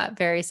it's not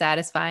very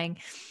satisfying.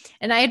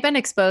 And I had been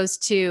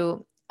exposed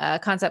to a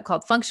concept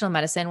called functional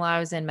medicine while I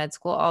was in med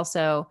school.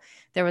 Also,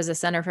 there was a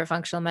Center for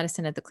Functional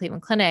Medicine at the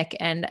Cleveland Clinic.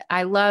 And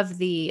I love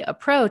the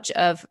approach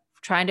of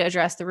trying to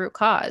address the root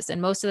cause.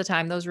 And most of the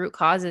time, those root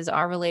causes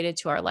are related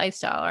to our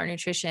lifestyle, our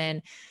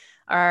nutrition,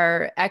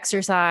 our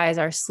exercise,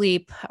 our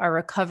sleep, our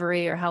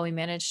recovery, or how we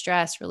manage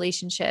stress,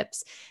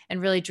 relationships,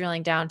 and really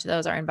drilling down to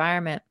those, our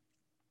environment.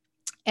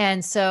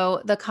 And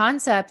so the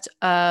concept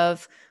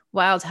of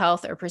Wild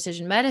Health or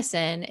precision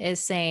medicine is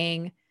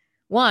saying,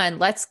 one,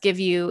 let's give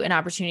you an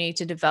opportunity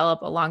to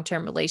develop a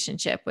long-term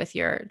relationship with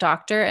your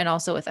doctor and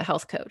also with a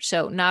health coach.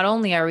 So not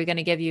only are we going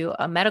to give you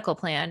a medical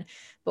plan,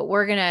 but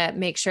we're going to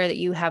make sure that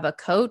you have a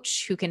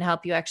coach who can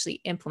help you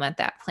actually implement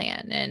that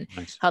plan and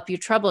Nice. help you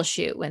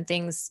troubleshoot when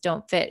things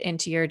don't fit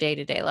into your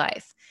day-to-day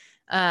life.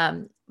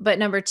 But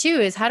number two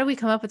is, how do we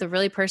come up with a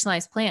really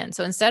personalized plan?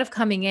 So instead of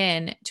coming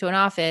in to an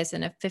office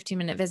and a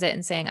 15-minute visit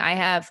and saying, I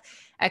have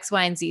X,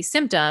 Y, and Z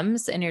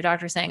symptoms, and your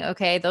doctor saying,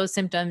 okay, those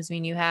symptoms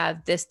mean you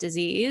have this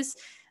disease.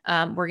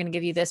 We're going to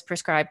give you this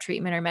prescribed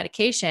treatment or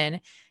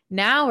medication.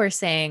 Now we're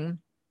saying,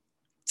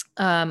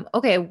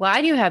 okay,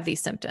 why do you have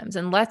these symptoms?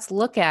 And let's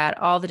look at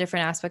all the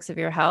different aspects of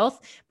your health.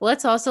 But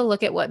let's also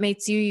look at what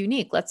makes you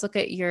unique. Let's look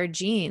at your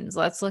genes.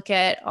 Let's look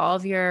at all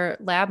of your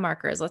lab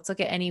markers. Let's look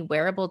at any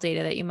wearable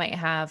data that you might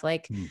have,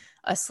 like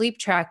a sleep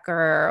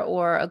tracker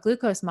or a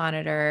glucose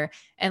monitor.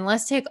 And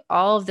let's take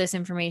all of this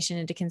information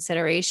into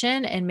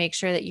consideration and make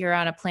sure that you're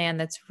on a plan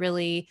that's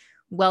really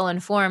well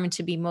informed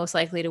to be most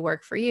likely to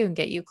work for you and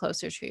get you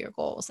closer to your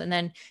goals. And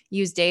then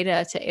use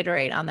data to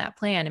iterate on that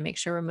plan and make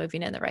sure we're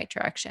moving in the right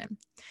direction.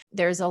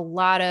 There's a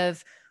lot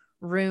of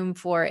room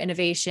for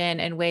innovation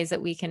and ways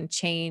that we can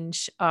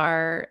change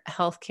our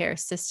healthcare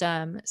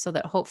system so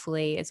that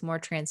hopefully it's more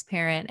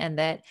transparent and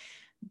that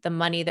the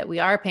money that we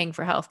are paying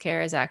for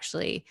healthcare is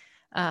actually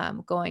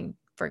going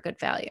for good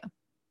value.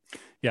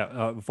 Yeah.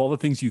 Of all the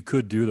things you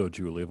could do, though,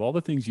 Julie, of all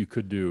the things you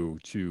could do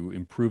to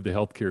improve the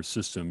healthcare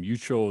system, you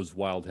chose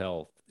Wild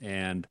Health.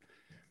 And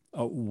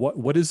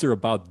what is there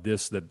about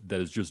this that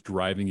is just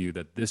driving you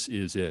that this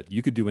is it?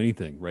 You could do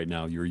anything right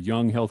now. You're a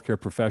young healthcare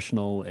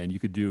professional and you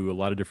could do a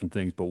lot of different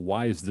things, but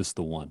why is this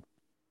the one?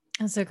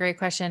 That's a great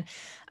question.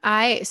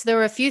 So there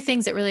were a few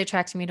things that really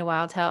attracted me to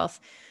Wild Health.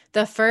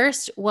 The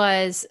first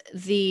was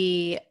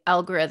the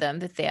algorithm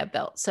that they have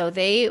built. So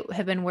they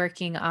have been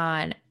working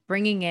on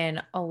bringing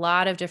in a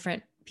lot of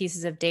different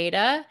pieces of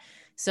data.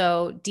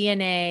 So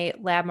DNA,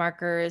 lab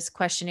markers,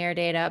 questionnaire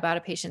data about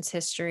a patient's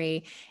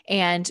history.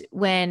 And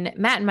when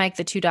Matt and Mike,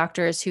 the two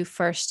doctors who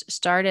first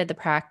started the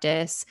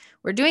practice,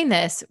 were doing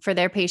this for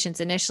their patients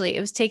initially, it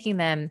was taking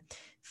them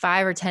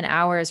 5 or 10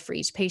 hours for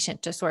each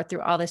patient to sort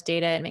through all this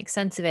data and make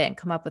sense of it and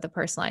come up with a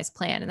personalized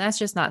plan. And that's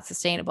just not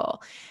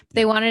sustainable.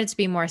 They wanted it to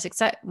be more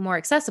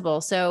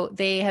accessible. So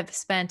they have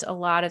spent a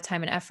lot of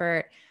time and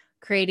effort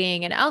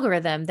creating an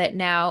algorithm that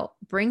now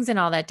brings in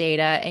all that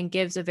data and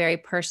gives a very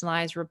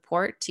personalized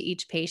report to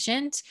each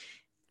patient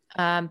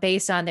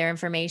based on their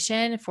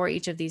information for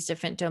each of these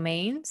different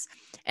domains.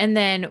 And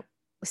then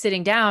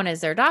sitting down as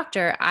their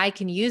doctor, I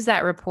can use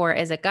that report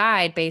as a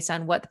guide based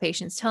on what the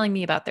patient's telling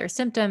me about their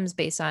symptoms,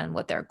 based on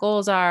what their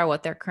goals are,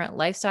 what their current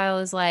lifestyle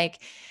is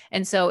like.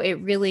 And so it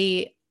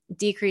really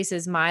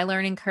decreases my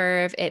learning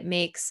curve. It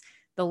makes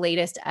the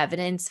latest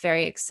evidence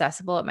very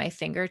accessible at my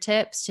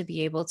fingertips to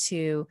be able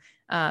to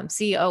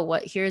see,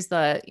 here's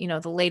the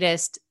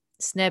latest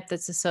SNP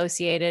that's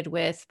associated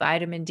with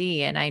vitamin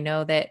D. And I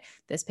know that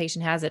this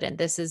patient has it. And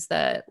this is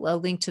the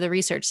link to the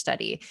research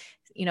study.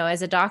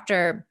 As a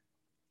doctor,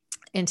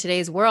 in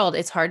today's world,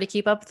 it's hard to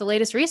keep up with the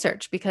latest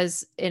research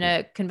because in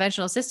a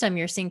conventional system,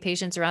 you're seeing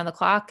patients around the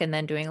clock and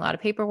then doing a lot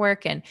of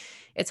paperwork, and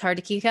it's hard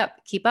to keep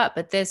up.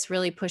 But this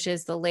really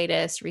pushes the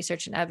latest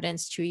research and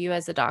evidence to you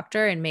as a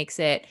doctor and makes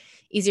it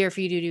easier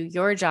for you to do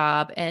your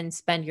job and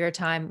spend your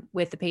time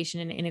with the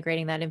patient and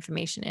integrating that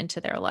information into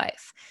their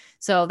life.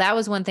 So that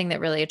was one thing that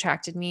really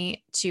attracted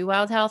me to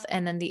Wild Health.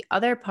 And then the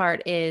other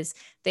part is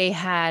they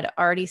had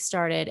already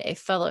started a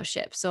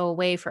fellowship. So a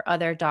way for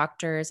other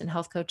doctors and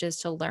health coaches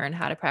to learn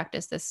how to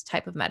practice this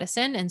type of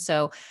medicine. And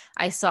so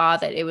I saw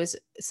that it was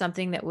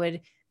something that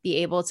would be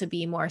able to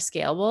be more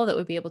scalable, that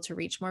would be able to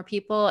reach more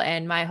people.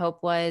 And my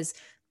hope was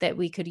that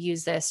we could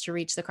use this to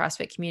reach the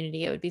CrossFit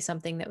community. It would be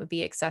something that would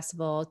be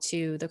accessible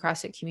to the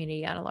CrossFit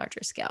community on a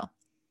larger scale.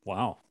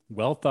 Wow.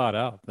 Well thought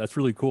out. That's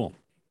really cool.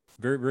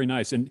 Very, very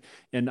nice. And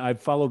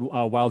I've followed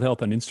Wild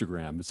Health on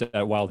Instagram. It's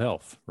at Wild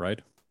Health, right?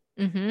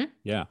 Mm-hmm.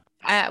 Yeah.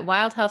 At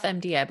Wild Health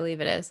MD, I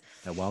believe it is.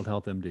 At Wild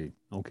Health MD.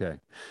 Okay.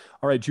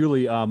 All right,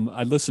 Julie.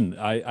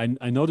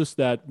 I noticed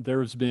that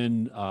there's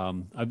been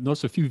I've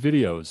noticed a few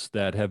videos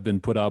that have been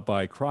put out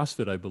by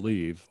CrossFit, I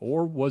believe,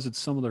 or was it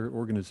some other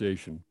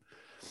organization?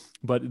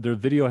 But their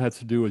video has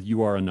to do with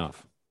 "You Are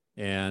Enough,"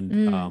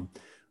 and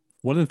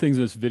one of the things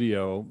in this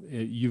video,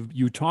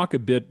 you talk a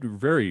bit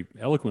very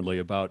eloquently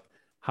about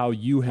how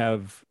you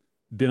have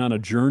been on a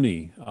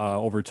journey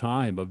over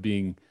time of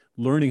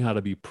learning how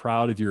to be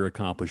proud of your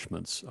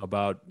accomplishments,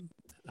 about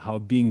how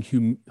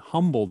being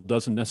humble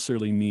doesn't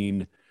necessarily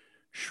mean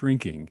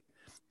shrinking.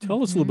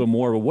 Tell us a little bit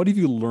more about what have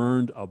you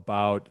learned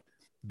about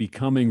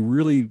becoming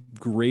really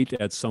great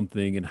at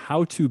something and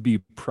how to be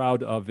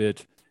proud of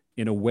it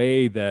in a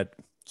way that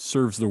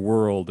serves the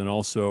world and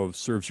also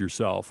serves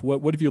yourself.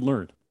 What have you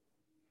learned?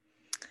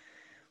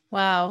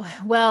 Wow.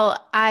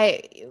 Well,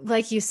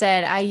 like you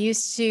said, I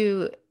used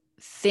to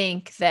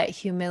think that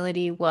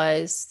humility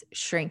was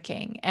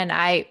shrinking, and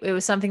it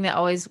was something that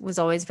was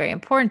always very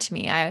important to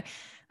me.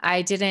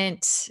 I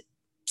didn't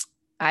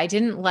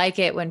like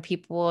it when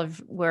people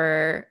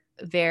were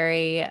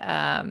very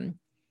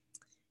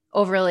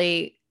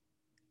overly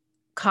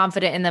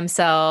confident in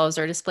themselves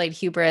or displayed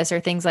hubris or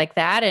things like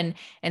that.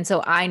 And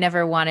so I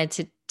never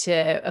wanted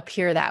to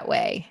appear that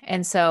way.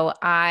 And so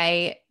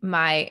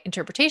my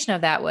interpretation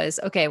of that was,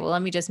 okay, well,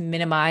 let me just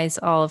minimize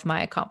all of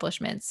my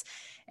accomplishments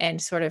and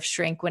sort of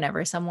shrink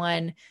whenever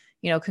someone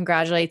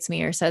congratulates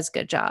me or says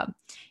good job.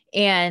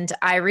 And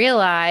I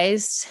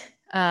realized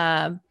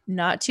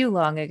not too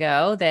long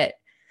ago that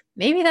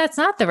maybe that's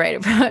not the right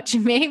approach.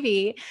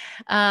 Maybe,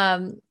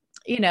 and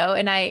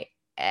I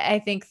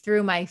think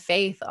through my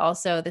faith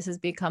also, this has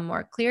become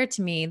more clear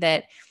to me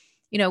that,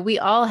 we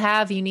all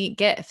have unique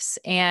gifts,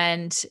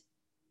 and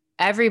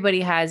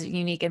everybody has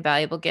unique and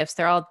valuable gifts.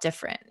 They're all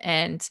different.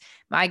 And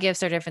my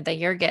gifts are different than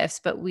your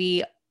gifts, but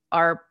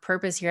our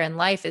purpose here in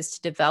life is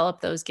to develop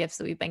those gifts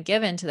that we've been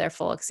given to their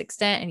fullest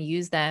extent and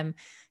use them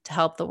to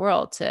help the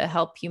world, to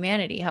help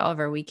humanity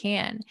however we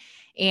can.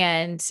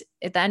 And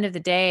at the end of the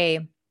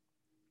day,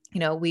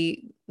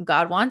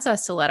 God wants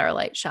us to let our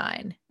light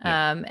shine,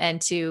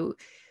 and to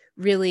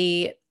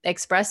really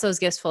express those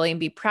gifts fully and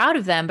be proud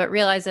of them, but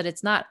realize that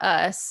it's not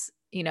us,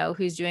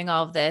 who's doing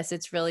all of this.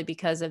 It's really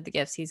because of the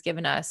gifts he's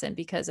given us and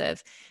because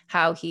of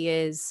how he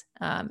is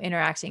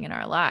interacting in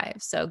our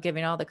lives. So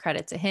giving all the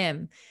credit to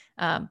him,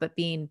 but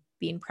being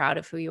proud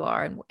of who you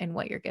are and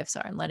what your gifts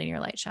are and letting your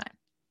light shine.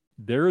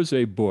 There is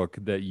a book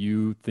that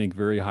you think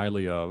very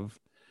highly of,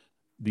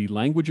 The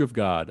Language of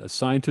God, A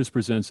Scientist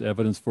Presents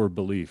Evidence for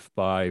Belief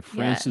by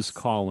Francis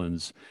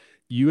Collins.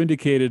 You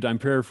indicated, I'm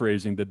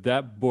paraphrasing,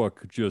 that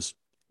book just,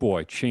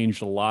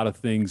 changed a lot of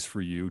things for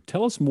you.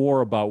 Tell us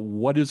more about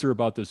what is there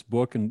about this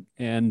book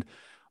and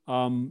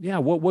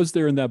what was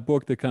there in that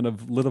book that kind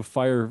of lit a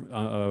fire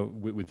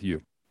with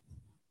you?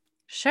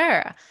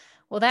 Sure.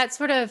 Well, that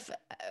sort of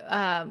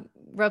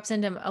ropes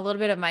into a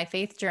little bit of my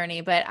faith journey.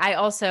 But I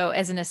also,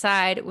 as an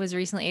aside, was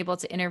recently able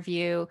to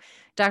interview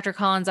Dr.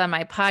 Collins on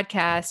my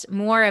podcast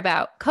more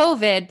about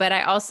COVID, but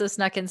I also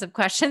snuck in some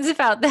questions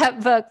about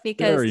that book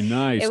because Very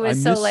nice. It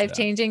was so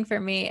life-changing for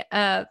me.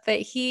 I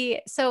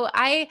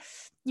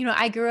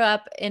grew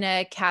up in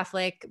a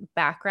Catholic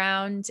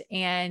background,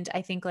 and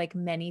I think like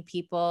many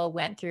people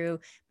went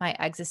through my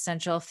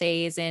existential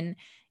phase in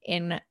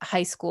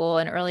high school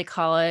and early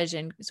college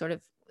and sort of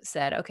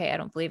said, okay, I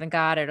don't believe in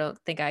God. I don't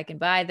think I can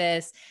buy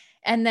this.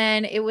 And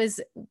then it was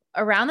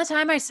around the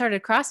time I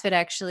started CrossFit,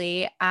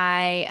 actually,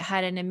 I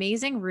had an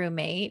amazing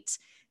roommate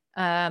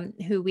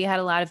who we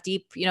had a lot of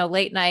deep,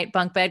 late night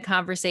bunk bed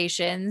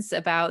conversations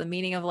about the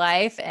meaning of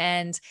life.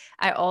 And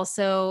I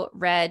also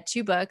read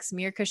 2 books,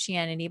 Mere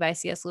Christianity by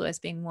C.S. Lewis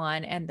being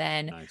one, and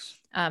then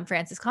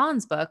Francis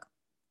Collins' book.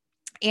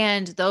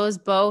 And those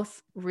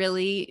both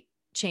really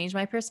changed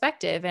my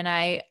perspective. And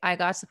I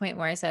got to the point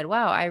where I said,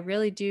 wow, I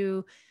really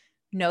do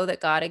know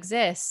that God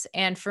exists.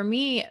 And for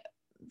me,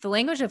 the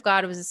language of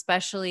God was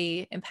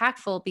especially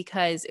impactful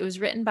because it was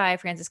written by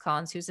Francis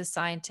Collins, who's a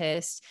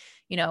scientist,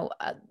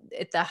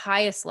 at the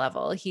highest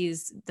level.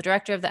 He's the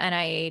director of the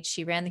NIH.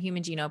 He ran the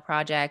Human Genome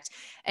Project,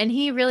 and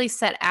he really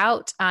set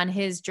out on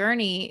his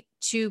journey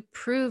to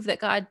prove that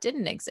God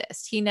didn't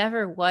exist. He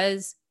never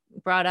was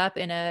brought up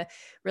in a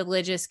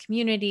religious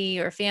community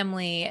or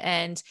family,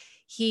 and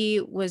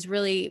he was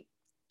really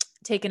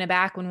taken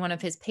aback when one of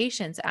his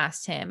patients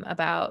asked him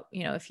about,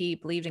 if he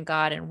believed in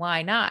God and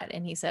why not.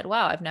 And he said,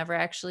 wow, I've never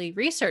actually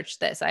researched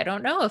this. I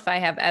don't know if I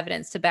have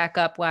evidence to back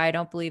up why I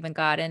don't believe in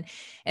God.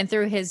 And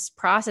through his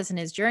process and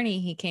his journey,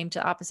 he came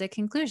to opposite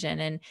conclusion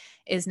and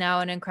is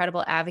now an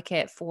incredible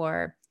advocate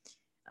for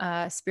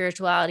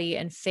spirituality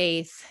and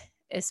faith,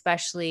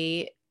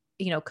 especially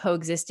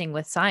coexisting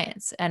with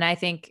science. And I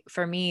think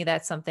for me,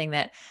 that's something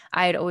that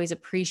I had always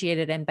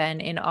appreciated and been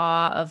in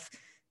awe of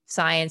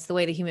science, the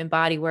way the human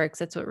body works.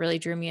 That's what really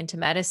drew me into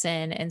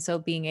medicine. And so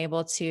being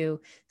able to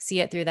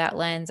see it through that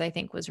lens, I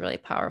think was really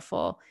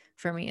powerful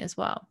for me as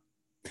well.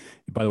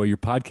 By the way, your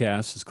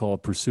podcast is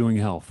called Pursuing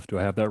Health. Do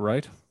I have that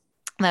right?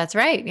 That's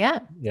right. Yeah.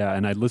 Yeah.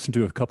 And I listened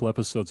to a couple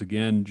episodes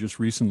again just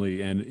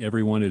recently, and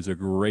everyone is a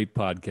great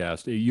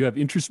podcast. You have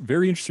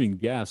very interesting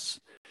guests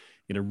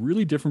in a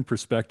really different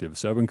perspective.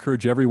 So I would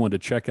encourage everyone to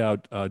check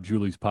out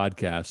Julie's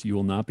podcast. You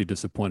will not be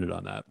disappointed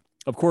on that.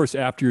 Of course,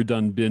 after you're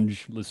done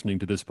binge listening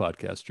to this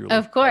podcast, Julie.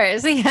 Of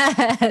course,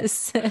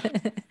 yes.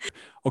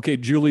 Okay,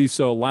 Julie,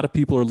 so a lot of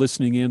people are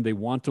listening in. They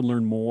want to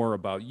learn more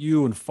about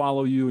you and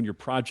follow you and your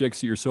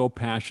projects that you're so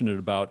passionate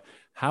about.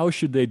 How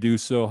should they do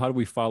so? How do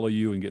we follow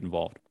you and get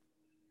involved?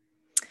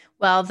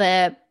 Well,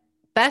 the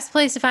best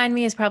place to find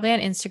me is probably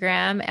on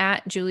Instagram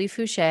at Julie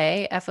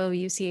Foucher,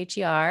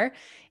 Foucher.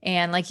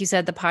 And like you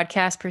said, the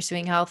podcast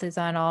Pursuing Health is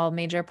on all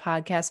major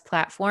podcast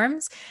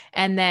platforms.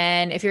 And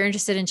then if you're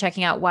interested in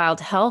checking out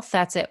Wild Health,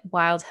 that's at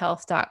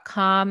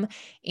wildhealth.com.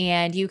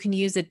 And you can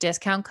use the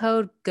discount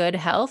code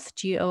GOODHEALTH,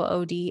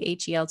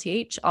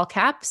 GOODHELTH, all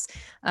caps,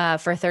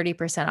 for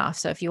 30% off.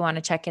 So if you want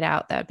to check it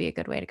out, that would be a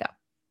good way to go.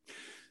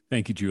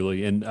 Thank you,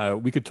 Julie.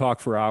 And we could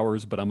talk for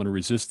hours, but I'm going to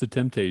resist the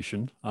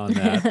temptation on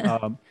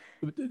that.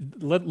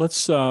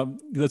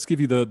 Let's give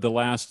you the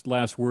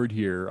last word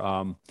here.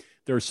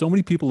 There are so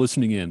many people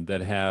listening in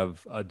that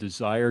have a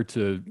desire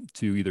to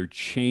either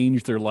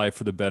change their life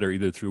for the better,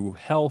 either through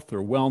health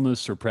or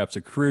wellness, or perhaps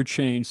a career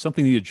change,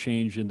 something needed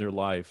change in their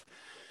life.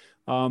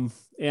 And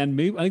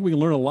maybe I think we can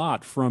learn a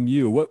lot from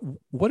you.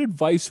 What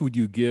advice would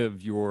you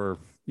give your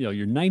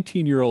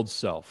 19-year-old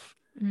self?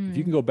 If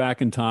you can go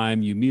back in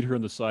time, you meet her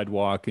on the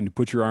sidewalk and you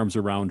put your arms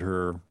around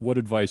her, what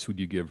advice would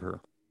you give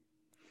her?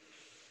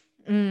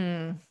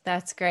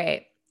 That's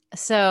great.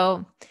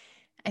 So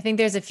I think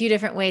there's a few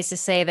different ways to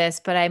say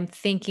this, but I'm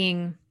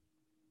thinking,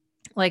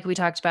 like we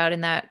talked about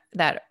in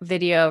that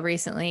video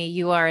recently,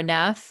 you are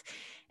enough.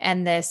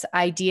 And this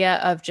idea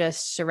of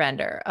just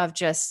surrender, of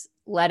just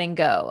letting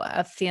go,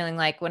 of feeling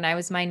like when I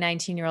was my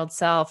 19-year-old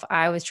self,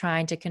 I was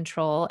trying to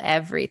control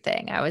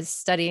everything. I was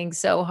studying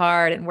so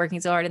hard and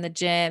working so hard in the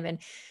gym and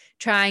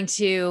trying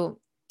to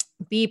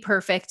be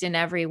perfect in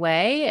every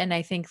way. And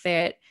I think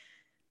that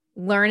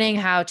learning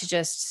how to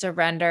just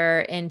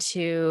surrender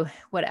into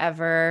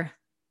whatever,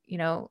 you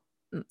know,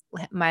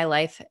 my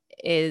life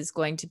is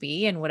going to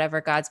be and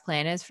whatever God's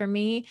plan is for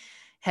me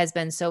has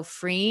been so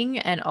freeing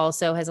and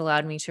also has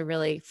allowed me to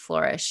really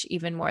flourish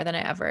even more than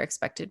I ever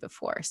expected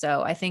before.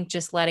 So I think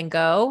just letting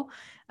go,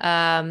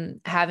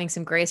 having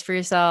some grace for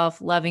yourself,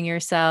 loving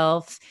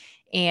yourself,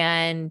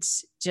 and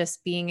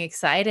just being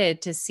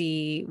excited to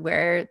see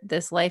where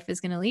this life is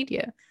going to lead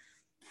you.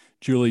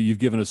 Julie, you've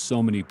given us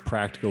so many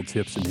practical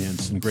tips and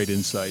hints and great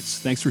insights.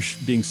 Thanks for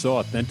being so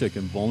authentic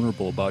and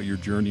vulnerable about your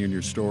journey and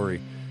your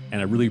story.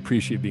 And I really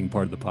appreciate being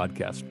part of the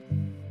podcast.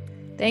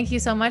 Thank you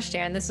so much,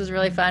 Darren. This was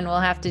really fun. We'll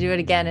have to do it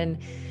again and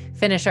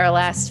finish our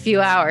last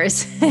few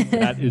hours.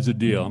 That is a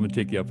deal. I'm going to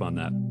take you up on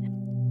that.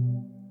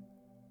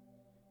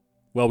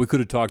 Well, we could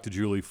have talked to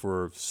Julie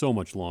for so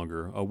much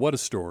longer. What a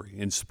story,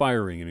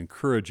 inspiring and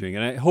encouraging.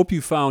 And I hope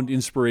you found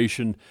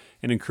inspiration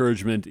and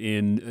encouragement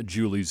in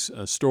Julie's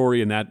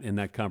story and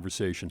that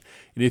conversation.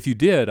 And if you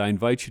did, I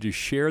invite you to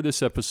share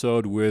this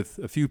episode with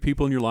a few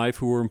people in your life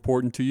who are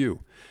important to you.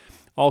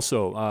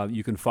 Also,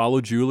 you can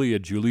follow Julie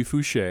at Julie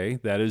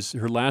Foucher. That is,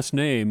 her last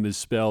name is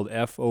spelled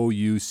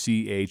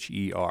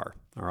Foucher.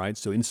 All right,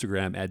 so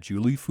Instagram at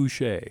Julie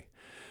Foucher.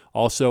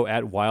 Also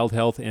at Wild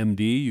Health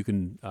MD, you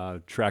can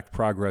track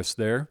progress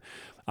there.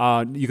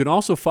 You can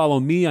also follow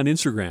me on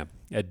Instagram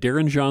at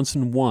Darren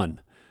Johnson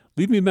 1.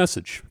 Leave me a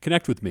message.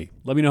 Connect with me.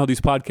 Let me know how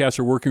these podcasts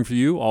are working for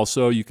you.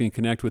 Also, you can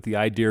connect with the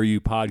I Dare You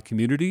Pod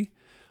community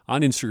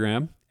on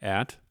Instagram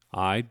at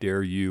I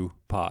Dare You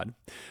Pod.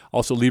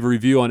 Also, leave a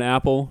review on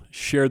Apple.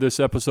 Share this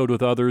episode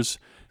with others.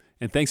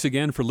 And thanks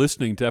again for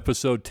listening to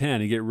episode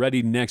 10. And get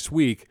ready next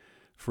week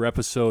for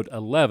episode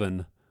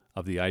 11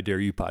 of the I Dare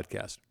You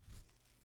podcast.